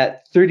me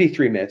at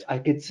 33 minutes. I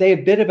could say a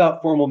bit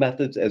about formal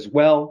methods as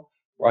well,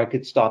 or I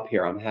could stop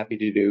here. I'm happy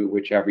to do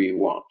whichever you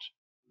want.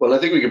 Well, I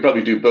think we could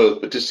probably do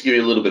both, but just to give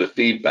you a little bit of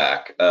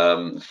feedback,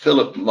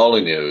 Philip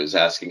Molyneux is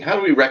asking, how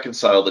do we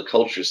reconcile the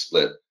culture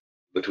split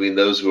between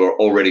those who are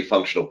already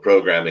functional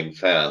programming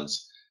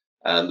fans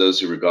and those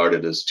who regard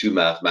it as too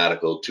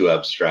mathematical, too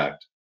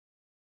abstract?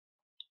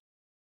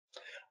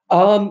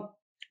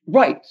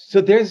 Right.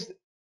 So there's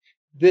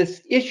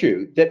this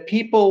issue that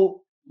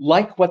people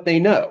like what they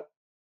know,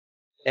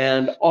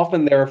 and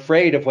often they're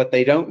afraid of what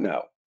they don't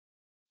know.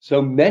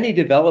 So many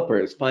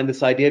developers find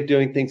this idea of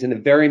doing things in a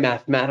very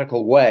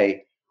mathematical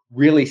way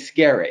really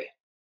scary.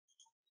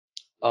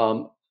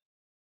 One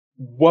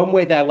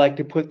way that I like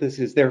to put this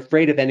is they're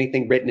afraid of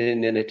anything written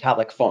in an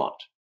italic font.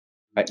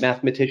 Right?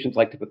 Mathematicians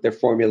like to put their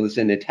formulas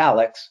in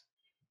italics,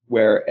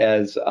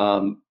 whereas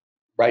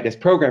as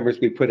programmers,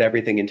 we put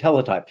everything in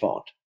teletype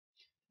font.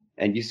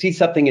 And you see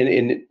something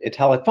in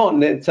italic font,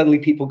 and then suddenly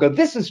people go,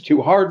 this is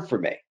too hard for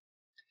me.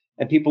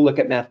 And people look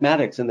at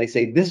mathematics and they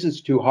say, this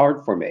is too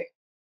hard for me.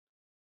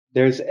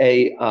 There's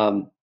a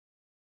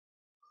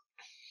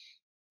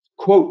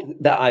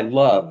quote that I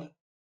love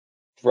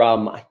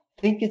from, I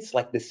think it's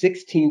like the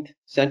 16th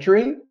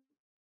century.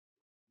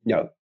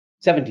 No,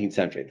 17th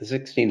century, the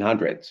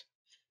 1600s.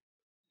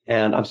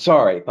 And I'm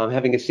sorry if I'm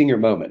having a senior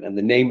moment and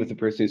the name of the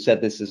person who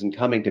said this isn't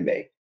coming to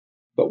me.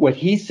 But what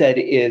he said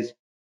is,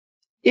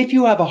 if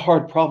you have a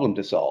hard problem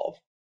to solve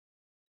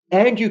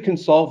and you can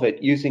solve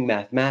it using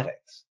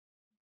mathematics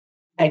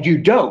and you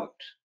don't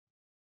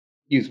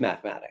use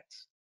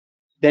mathematics,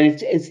 then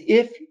it's as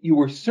if you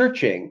were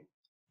searching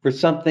for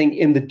something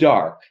in the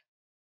dark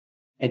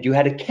and you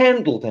had a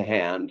candle to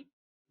hand,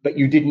 but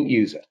you didn't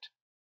use it.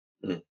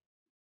 Mm.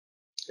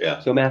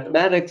 Yeah. So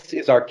mathematics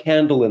is our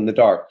candle in the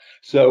dark.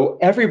 So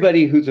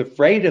everybody who's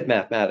afraid of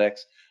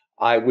mathematics,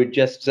 I would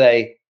just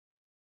say,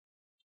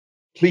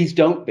 please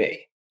don't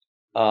be.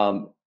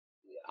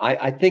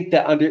 I think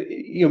that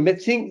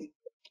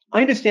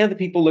I understand that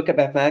people look at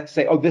mathematics and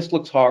say, oh, this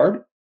looks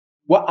hard.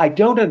 What I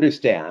don't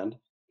understand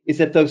is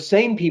that those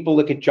same people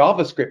look at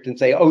JavaScript and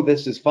say, oh,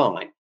 this is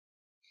fine.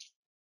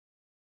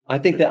 I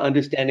think that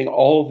understanding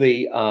all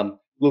the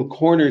little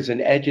corners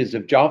and edges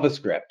of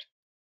JavaScript,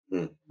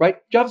 right?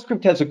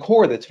 JavaScript has a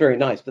core that's very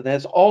nice, but it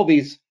has all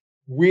these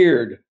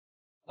weird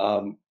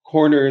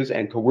corners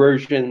and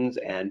coercions,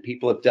 and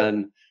people have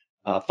done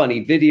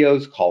funny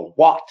videos called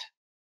What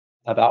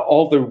about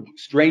all the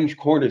strange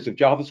corners of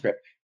JavaScript.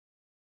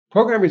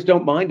 Programmers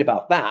don't mind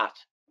about that,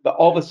 but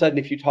all of a sudden,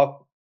 if you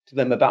talk to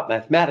them about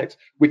mathematics,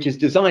 which is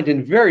designed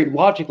in a very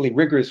logically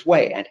rigorous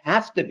way and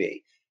has to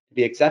be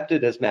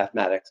accepted as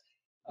mathematics,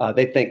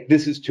 they think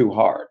this is too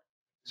hard.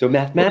 So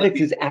mathematics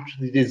is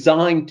actually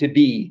designed to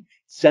be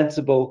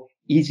sensible,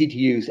 easy to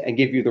use, and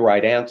give you the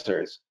right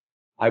answers.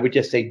 I would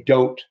just say,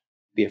 don't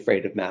be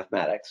afraid of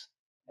mathematics.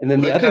 And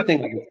then the other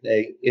thing I would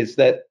say is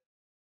that,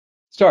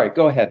 sorry,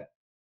 go ahead.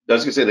 I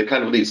was going to say that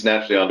kind of leads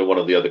naturally onto one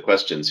of the other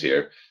questions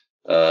here.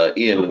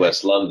 Ian in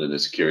West London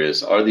is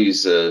curious: are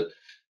these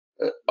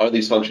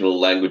functional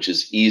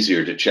languages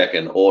easier to check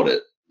and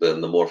audit than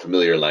the more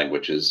familiar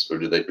languages, or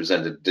do they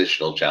present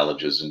additional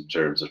challenges in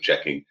terms of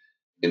checking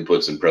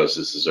inputs and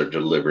processes or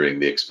delivering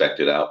the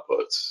expected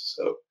outputs?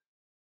 So,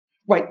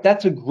 right,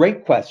 that's a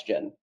great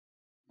question,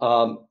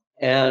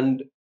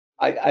 and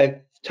I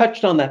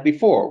touched on that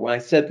before when I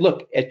said,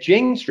 look, at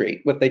Jane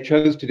Street, what they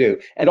chose to do,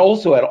 and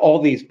also at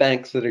all these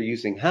banks that are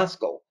using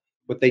Haskell,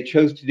 what they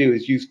chose to do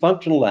is use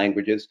functional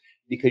languages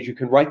because you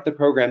can write the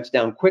programs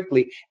down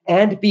quickly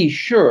and be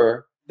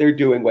sure they're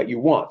doing what you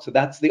want. So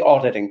that's the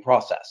auditing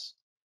process.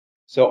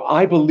 So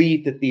I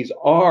believe that these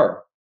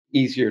are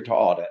easier to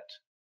audit.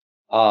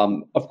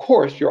 Of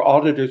course, your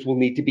auditors will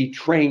need to be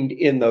trained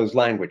in those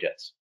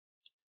languages,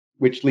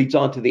 which leads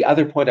on to the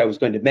other point I was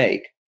going to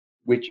make,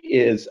 which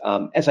is,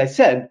 as I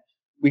said,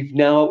 we've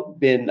now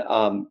been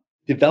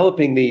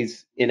developing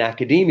these in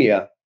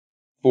academia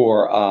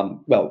for,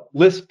 well,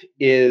 Lisp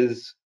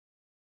is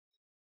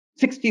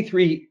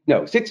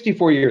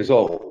 64 years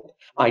old.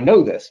 I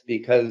know this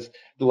because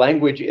the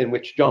language in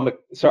which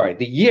the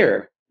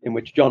year in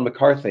which John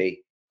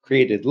McCarthy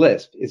created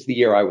Lisp is the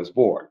year I was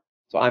born.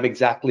 So I'm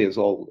exactly as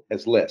old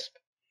as Lisp.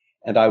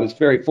 And I was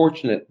very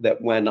fortunate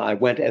that when I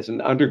went as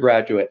an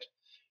undergraduate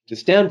to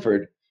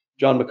Stanford,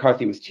 John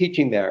McCarthy was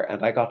teaching there,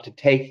 and I got to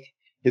take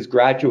his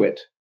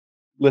graduate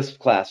Lisp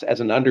class as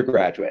an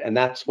undergraduate. And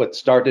that's what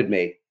started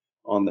me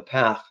on the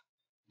path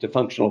to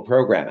functional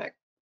programming.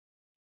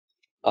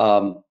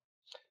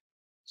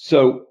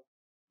 So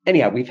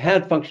anyhow, we've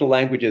had functional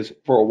languages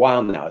for a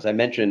while now. As I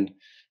mentioned,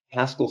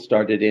 Haskell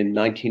started in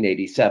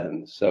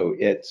 1987, so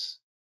it's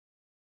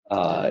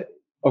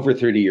over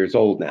 30 years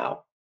old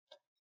now.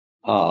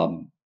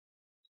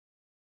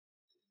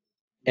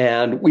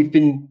 And we've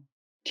been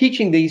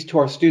teaching these to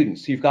our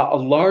students. So you've got a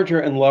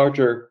larger and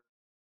larger,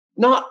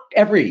 not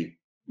every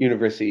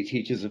university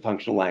teaches a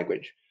functional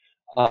language.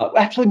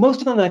 Actually, most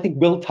of them, I think,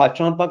 will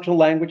touch on functional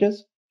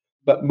languages,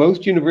 but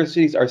most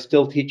universities are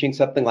still teaching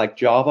something like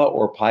Java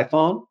or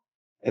Python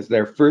as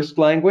their first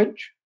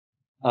language.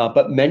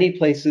 But many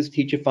places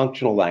teach a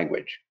functional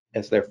language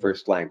as their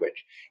first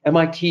language.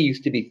 MIT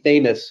used to be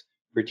famous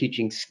for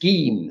teaching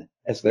Scheme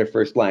as their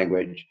first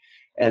language.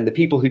 And the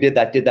people who did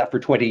that for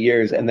 20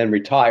 years and then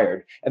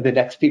retired. And the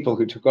next people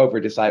who took over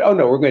decide, oh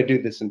no, we're going to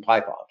do this in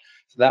Python.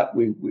 So that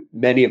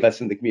many of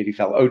us in the community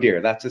felt, oh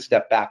dear, that's a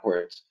step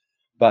backwards.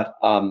 But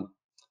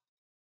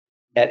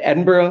at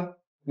Edinburgh,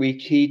 we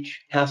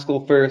teach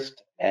Haskell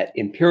first. At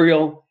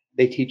Imperial,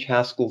 they teach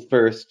Haskell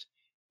first.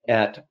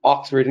 At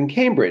Oxford and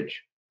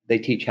Cambridge, they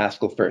teach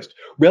Haskell first.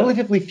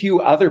 Relatively few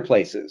other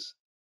places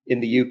in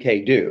the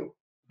UK do.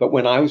 But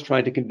when I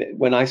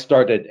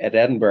started at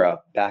Edinburgh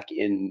back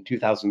in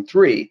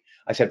 2003,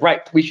 I said,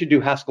 right, we should do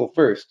Haskell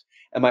first.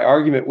 And my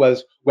argument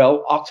was,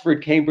 well,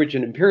 Oxford, Cambridge,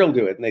 and Imperial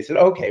do it. And they said,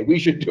 okay, we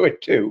should do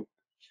it too.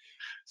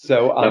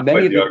 So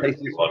many of the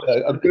places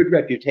with a good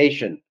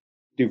reputation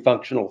do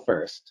functional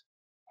first.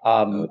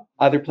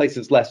 Other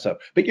places less so.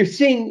 But you're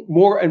seeing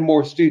more and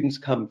more students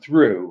come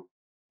through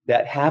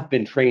that have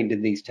been trained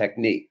in these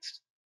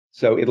techniques.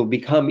 So it'll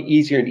become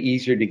easier and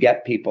easier to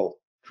get people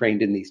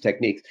trained in these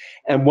techniques.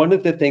 And one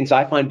of the things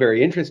I find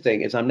very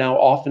interesting is I'm now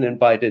often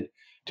invited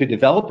to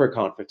developer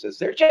conferences.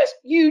 There are just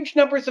huge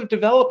numbers of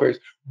developers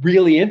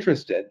really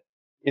interested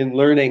in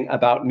learning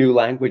about new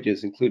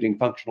languages, including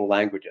functional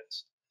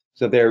languages.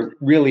 So there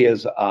really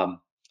is a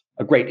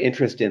great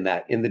interest in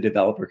that in the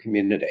developer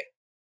community.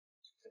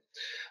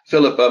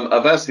 Philip,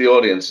 I've asked the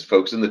audience,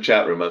 folks in the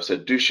chat room, I've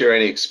said, do share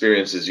any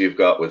experiences you've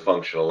got with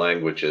functional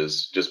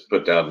languages. Just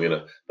put down,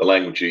 the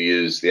language you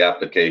use, the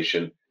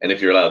application, and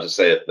if you're allowed to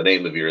say it, the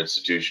name of your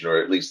institution,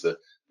 or at least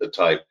the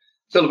type.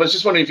 Philip, I was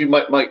just wondering if you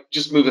might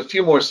just move a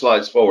few more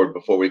slides forward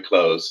before we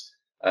close.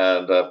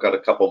 And I've got a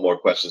couple more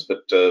questions, but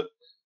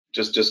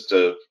just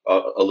a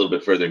little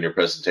bit further in your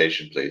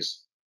presentation,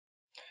 please.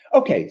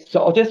 Okay,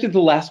 so I'll just do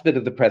the last bit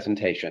of the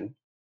presentation,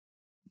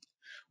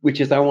 which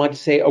is I want to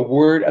say a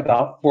word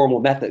about formal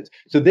methods.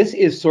 So this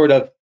is sort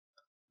of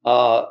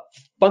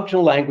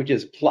functional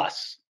languages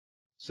plus.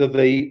 So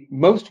the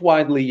most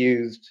widely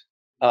used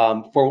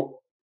for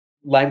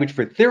language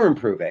for theorem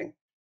proving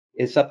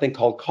is something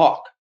called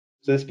Coq.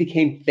 So this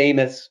became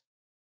famous,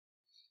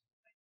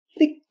 I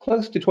think,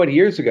 close to 20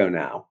 years ago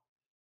now.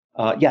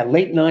 Yeah,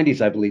 late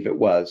 90s, I believe it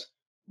was,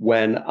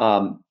 when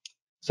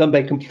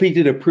somebody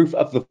completed a proof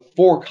of the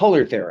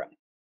four-color theorem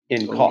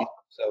in Coq.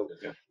 So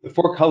the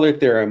four-color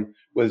theorem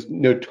was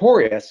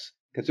notorious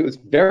because it was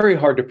very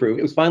hard to prove.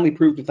 It was finally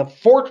proved with a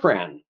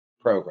Fortran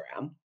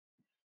program.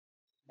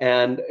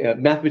 And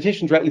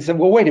mathematicians rightly said,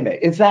 well, wait a minute,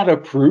 is that a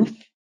proof?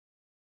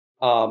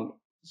 Coq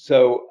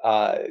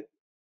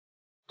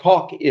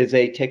is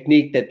a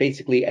technique that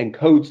basically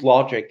encodes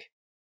logic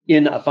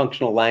in a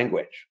functional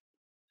language.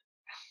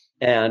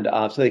 And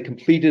so they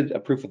completed a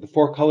proof of the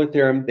four-color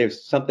theorem.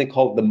 There's something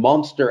called the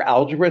monster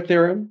algebra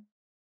theorem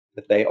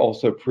that they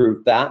also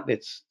proved that.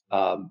 It's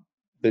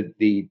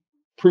the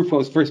proof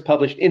was first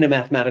published in a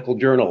mathematical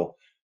journal,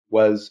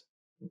 was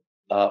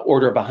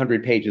order of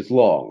 100 pages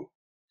long.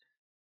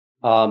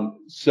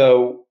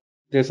 So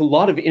there's a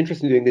lot of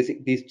interest in doing this.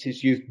 These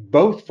is used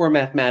both for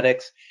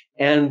mathematics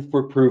and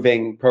for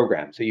proving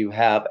programs. So you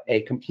have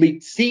a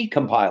complete C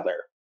compiler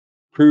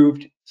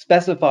proved,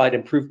 specified,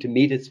 and proved to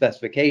meet its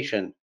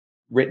specification,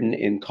 written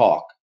in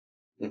Coq.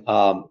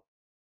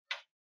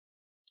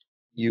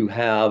 You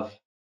have,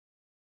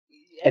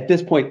 at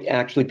this point,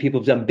 actually, people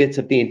have done bits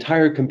of the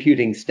entire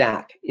computing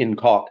stack in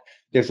Coq.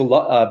 There's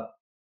a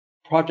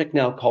project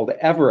now called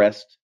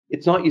Everest.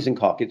 It's not using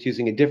Coq, it's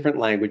using a different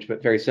language,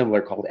 but very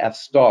similar, called F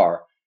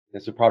star.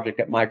 There's a project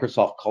at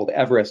Microsoft called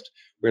Everest,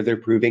 where they're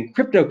proving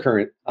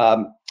cryptography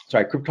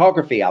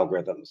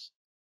algorithms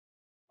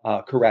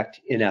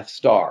correct in F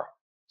star.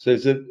 So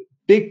there's a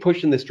big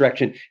push in this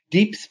direction.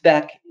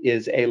 DeepSpec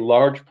is a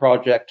large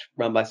project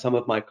run by some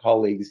of my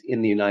colleagues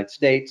in the United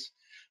States,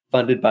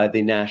 funded by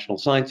the National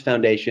Science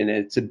Foundation.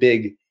 And it's a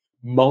big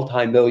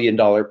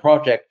multi-million-dollar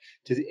project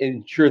to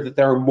ensure that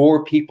there are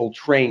more people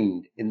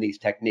trained in these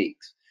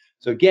techniques.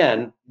 So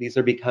again, these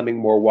are becoming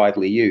more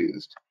widely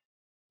used.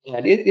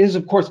 And it is,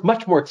 of course,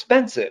 much more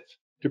expensive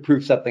to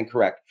prove something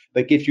correct,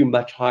 but gives you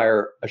much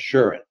higher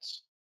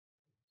assurance.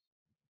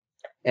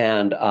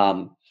 And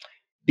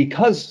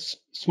because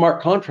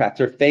smart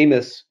contracts are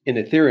famous in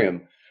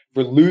Ethereum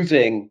for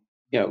losing,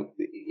 in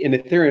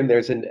Ethereum,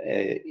 there's an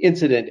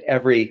incident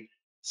every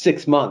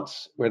 6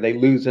 months where they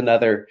lose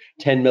another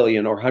 10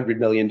 million or $100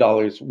 million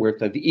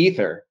worth of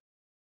Ether.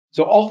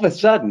 So all of a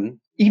sudden,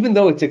 even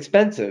though it's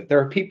expensive, there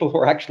are people who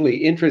are actually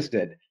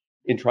interested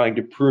in trying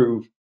to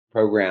prove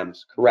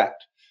programs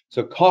correct.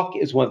 So Coq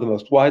is one of the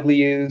most widely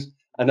used.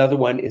 Another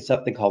one is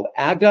something called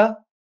Agda.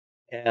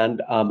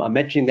 And I'm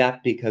mentioning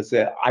that because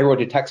I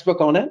wrote a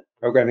textbook on it,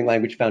 Programming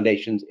Language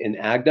Foundations in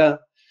Agda.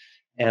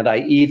 And I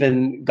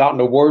even got an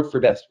award for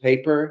best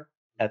paper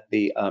at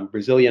the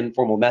Brazilian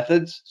Formal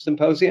Methods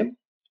Symposium,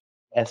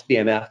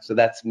 SBMF. So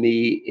that's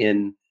me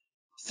in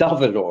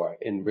Salvador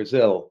in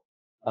Brazil,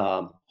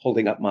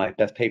 holding up my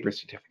best paper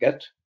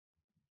certificate.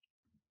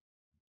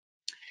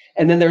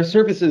 And then there are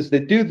services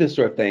that do this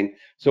sort of thing.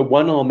 So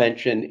one I'll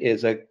mention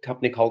is a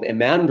company called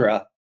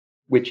Imandra,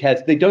 which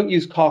has, they don't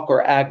use Coq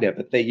or Agda,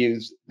 but they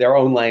use their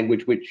own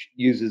language, which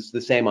uses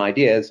the same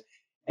ideas.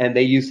 And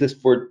they use this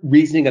for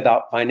reasoning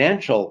about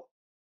financial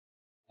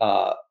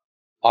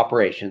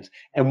operations.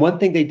 And one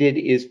thing they did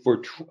is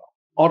for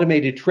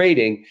automated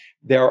trading,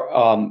 there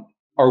are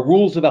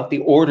rules about the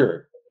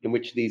order in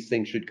which these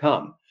things should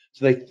come.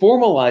 So they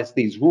formalized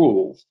these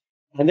rules.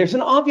 And there's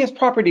an obvious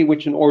property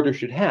which an order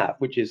should have,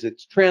 which is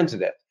it's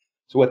transitive.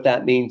 So what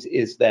that means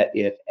is that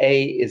if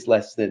A is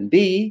less than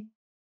B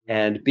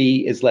and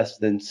B is less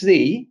than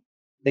C,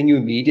 then you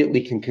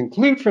immediately can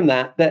conclude from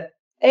that that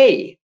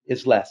A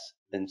is less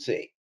than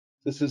C.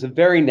 This is a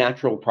very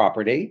natural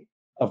property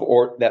of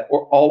that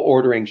all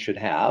ordering should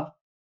have.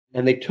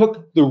 And they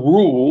took the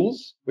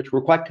rules, which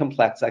were quite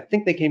complex. I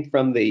think they came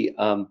from the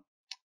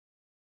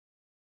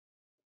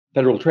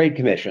Federal Trade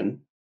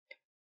Commission,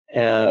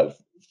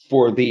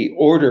 for the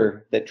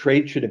order that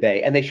trade should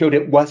obey, and they showed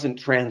it wasn't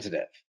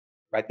transitive,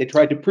 right? They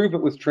tried to prove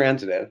it was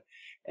transitive,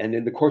 and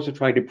in the course of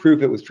trying to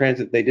prove it was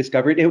transitive, they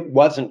discovered it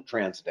wasn't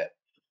transitive.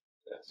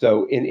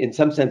 So in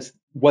some sense,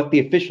 what the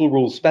official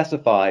rules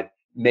specified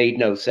made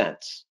no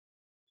sense.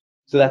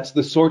 So that's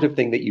the sort of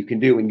thing that you can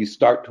do when you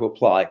start to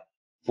apply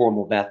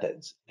formal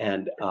methods.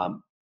 And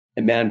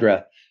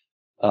Imandra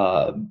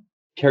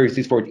carries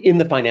these forward in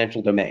the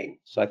financial domain.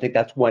 So I think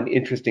that's one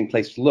interesting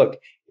place to look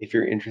if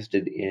you're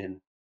interested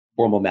in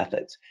formal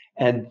methods.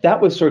 And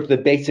that was sort of the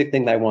basic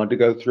thing that I wanted to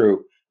go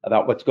through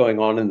about what's going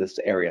on in this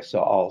area. So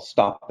I'll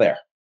stop there.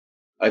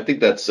 I think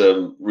that's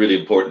really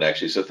important,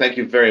 actually. So thank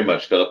you very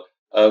much, Philip.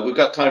 We've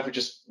got time for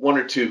just one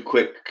or two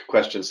quick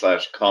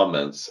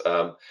questions/comments.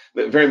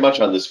 Very much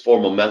on this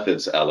formal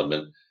methods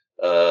element.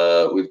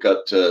 We've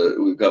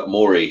got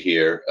Maury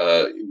here.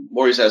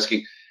 Maury's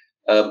asking,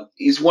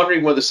 he's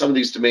wondering whether some of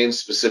these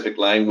domain-specific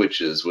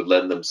languages would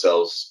lend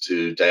themselves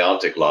to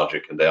deontic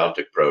logic and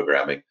deontic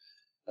programming.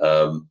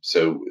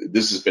 So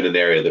this has been an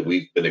area that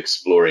we've been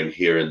exploring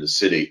here in the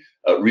city,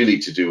 really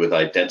to do with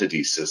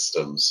identity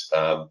systems.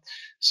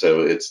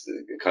 So it's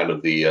kind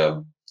of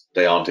the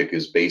deontic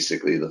is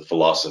basically the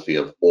philosophy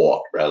of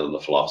ought rather than the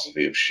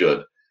philosophy of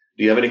should.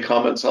 Do you have any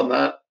comments on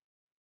that?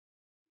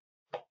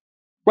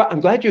 Well,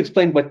 I'm glad you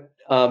explained what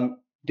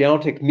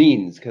deontic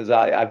means, because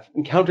I've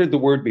encountered the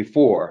word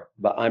before,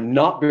 but I'm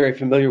not very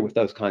familiar with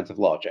those kinds of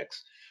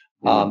logics.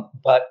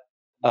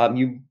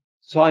 You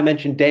saw I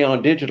mentioned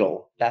Deon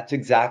Digital. That's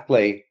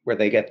exactly where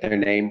they get their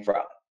name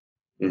from.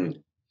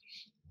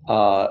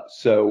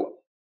 So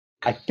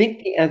I think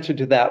the answer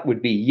to that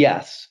would be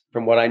yes,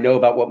 from what I know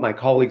about what my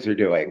colleagues are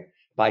doing.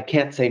 But I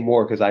can't say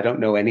more because I don't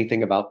know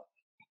anything about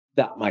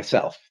that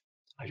myself.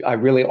 I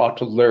really ought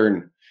to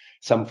learn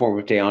some form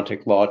of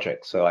deontic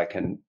logic so I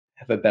can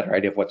have a better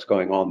idea of what's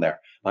going on there.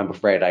 I'm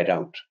afraid I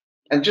don't.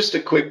 And just a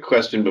quick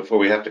question before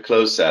we have to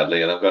close,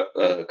 sadly, and I've got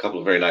a couple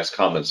of very nice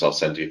comments I'll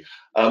send you.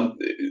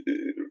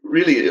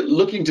 Really,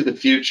 looking to the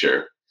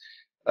future,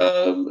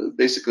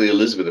 basically,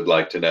 Elizabeth would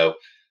like to know,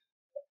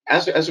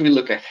 as we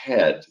look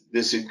ahead,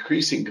 this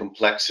increasing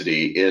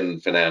complexity in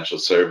financial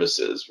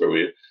services,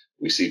 where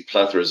we see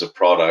plethoras of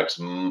products,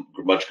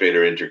 much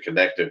greater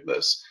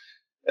interconnectedness,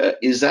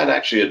 is that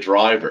actually a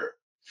driver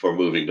for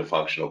moving to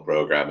functional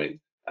programming,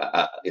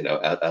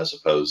 as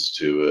opposed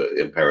to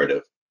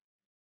imperative?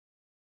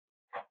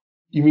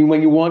 You mean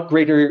when you want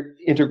greater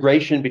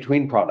integration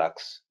between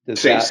products?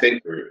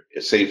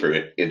 Safer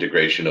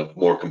integration of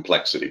more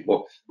complexity,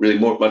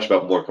 much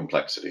about more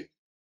complexity.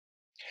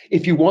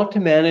 If you want to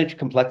manage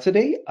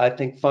complexity, I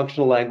think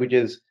functional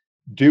languages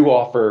do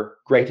offer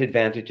great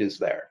advantages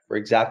there for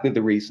exactly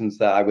the reasons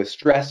that I was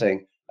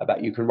stressing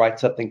about. You can write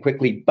something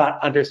quickly, but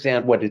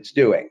understand what it's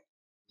doing.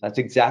 That's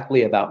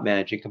exactly about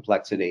managing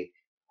complexity.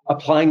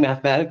 Applying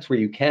mathematics where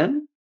you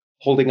can,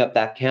 holding up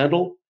that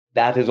candle,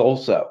 that is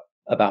also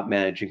about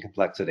managing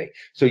complexity.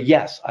 So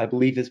yes, I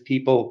believe as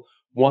people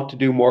want to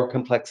do more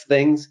complex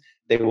things,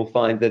 they will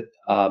find that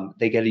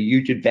they get a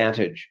huge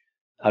advantage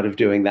out of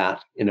doing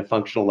that in a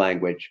functional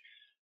language.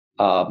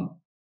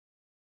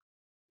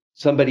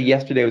 Somebody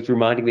yesterday was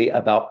reminding me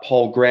about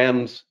Paul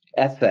Graham's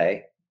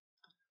essay,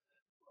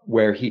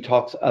 where he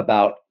talks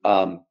about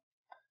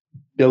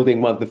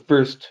building one of the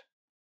first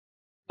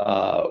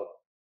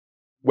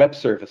web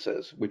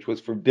services, which was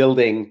for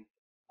building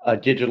a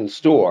digital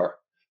store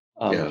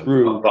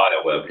through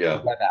Avaya Web,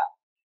 web app.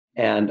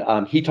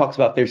 And he talks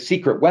about their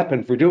secret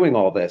weapon for doing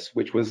all this,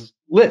 which was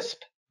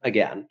Lisp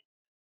again.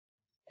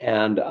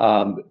 And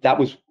that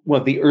was one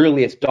of the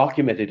earliest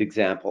documented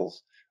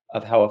examples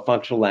of how a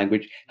functional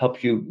language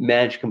helps you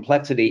manage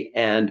complexity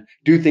and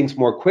do things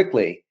more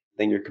quickly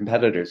than your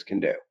competitors can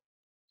do.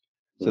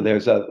 So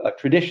there's a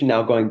tradition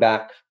now going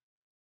back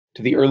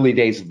to the early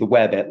days of the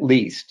web, at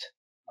least,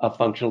 of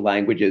functional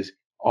languages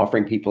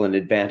offering people an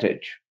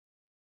advantage.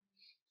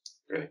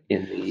 Great.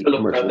 In the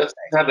Philip, that's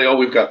sadly all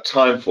we've got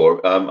time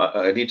for.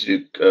 I need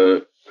to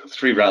do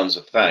 3 rounds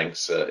of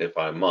thanks, if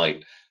I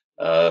might.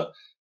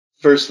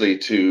 Firstly,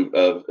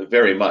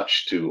 very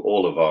much to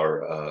all of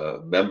our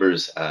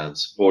members and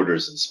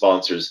supporters and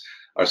sponsors.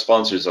 Our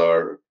sponsors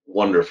are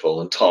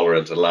wonderful and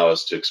tolerant and allow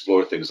us to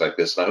explore things like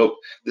this. And I hope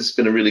this has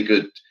been a really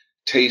good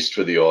taste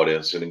for the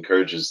audience and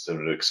encourages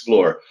them to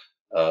explore.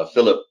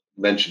 Philip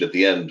mentioned at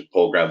the end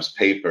Paul Graham's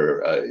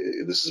paper.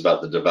 This is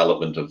about the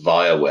development of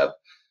Avaya Web.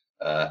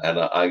 And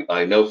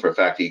I know for a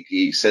fact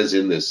he says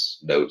in this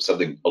note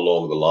something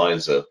along the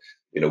lines of,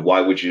 why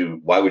would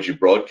you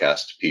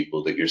broadcast to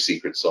people that your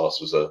secret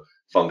sauce was a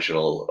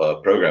functional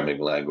programming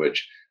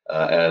language?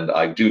 And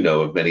I do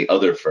know of many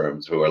other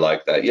firms who are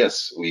like that.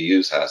 Yes, we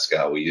use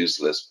Haskell, we use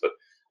Lisp, but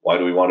why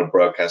do we want to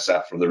broadcast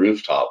that from the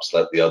rooftops?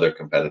 Let the other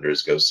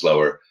competitors go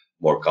slower,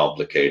 more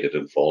complicated,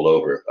 and fall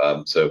over.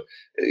 So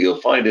you'll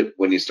find it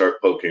when you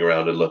start poking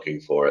around and looking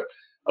for it.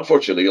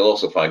 Unfortunately, you'll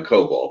also find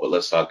COBOL, but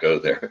let's not go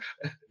there.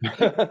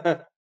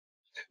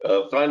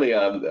 Finally,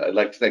 I'd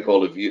like to thank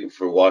all of you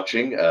for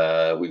watching.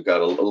 We've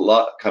got a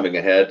lot coming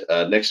ahead.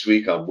 Next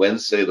week on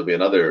Wednesday, there'll be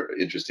another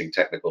interesting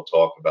technical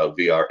talk about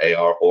VR,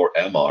 AR, or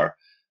MR.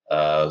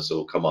 So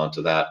we'll come on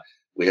to that.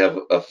 We have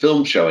a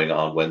film showing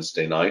on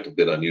Wednesday night, a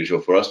bit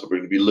unusual for us, but we're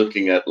going to be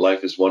looking at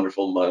Life is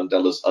Wonderful,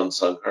 Mandela's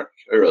Unsung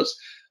Heroes.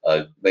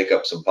 Make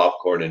up some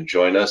popcorn and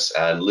join us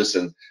and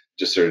listen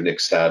to Sir Nick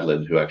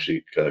Stadland, who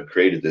actually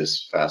created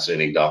this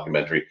fascinating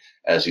documentary,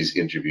 as he's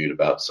interviewed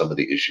about some of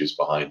the issues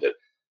behind it.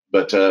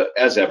 But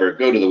as ever,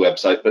 go to the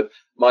website. But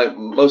my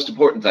most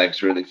important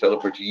thanks, really,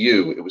 Philip, are to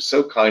you. It was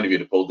so kind of you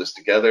to pull this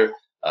together,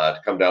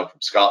 to come down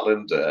from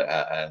Scotland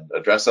and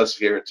address us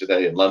here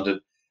today in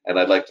London. And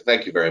I'd like to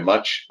thank you very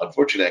much.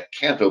 Unfortunately, I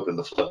can't open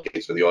the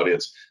floodgates for the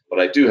audience, but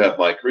I do have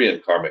my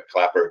Korean karmic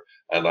clapper,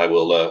 and I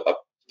will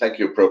thank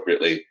you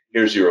appropriately.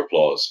 Here's your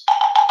applause.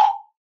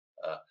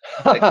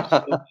 Thank you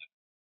so much.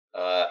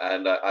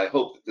 And I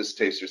hope that this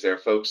taster's there,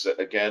 folks.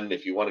 Again,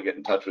 if you want to get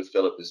in touch with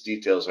Philip, his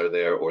details are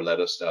there, or let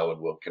us know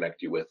and we'll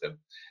connect you with him.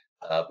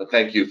 But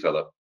thank you,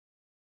 Philip.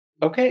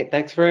 Okay,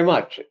 thanks very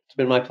much. It's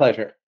been my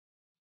pleasure.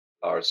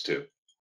 Ours too.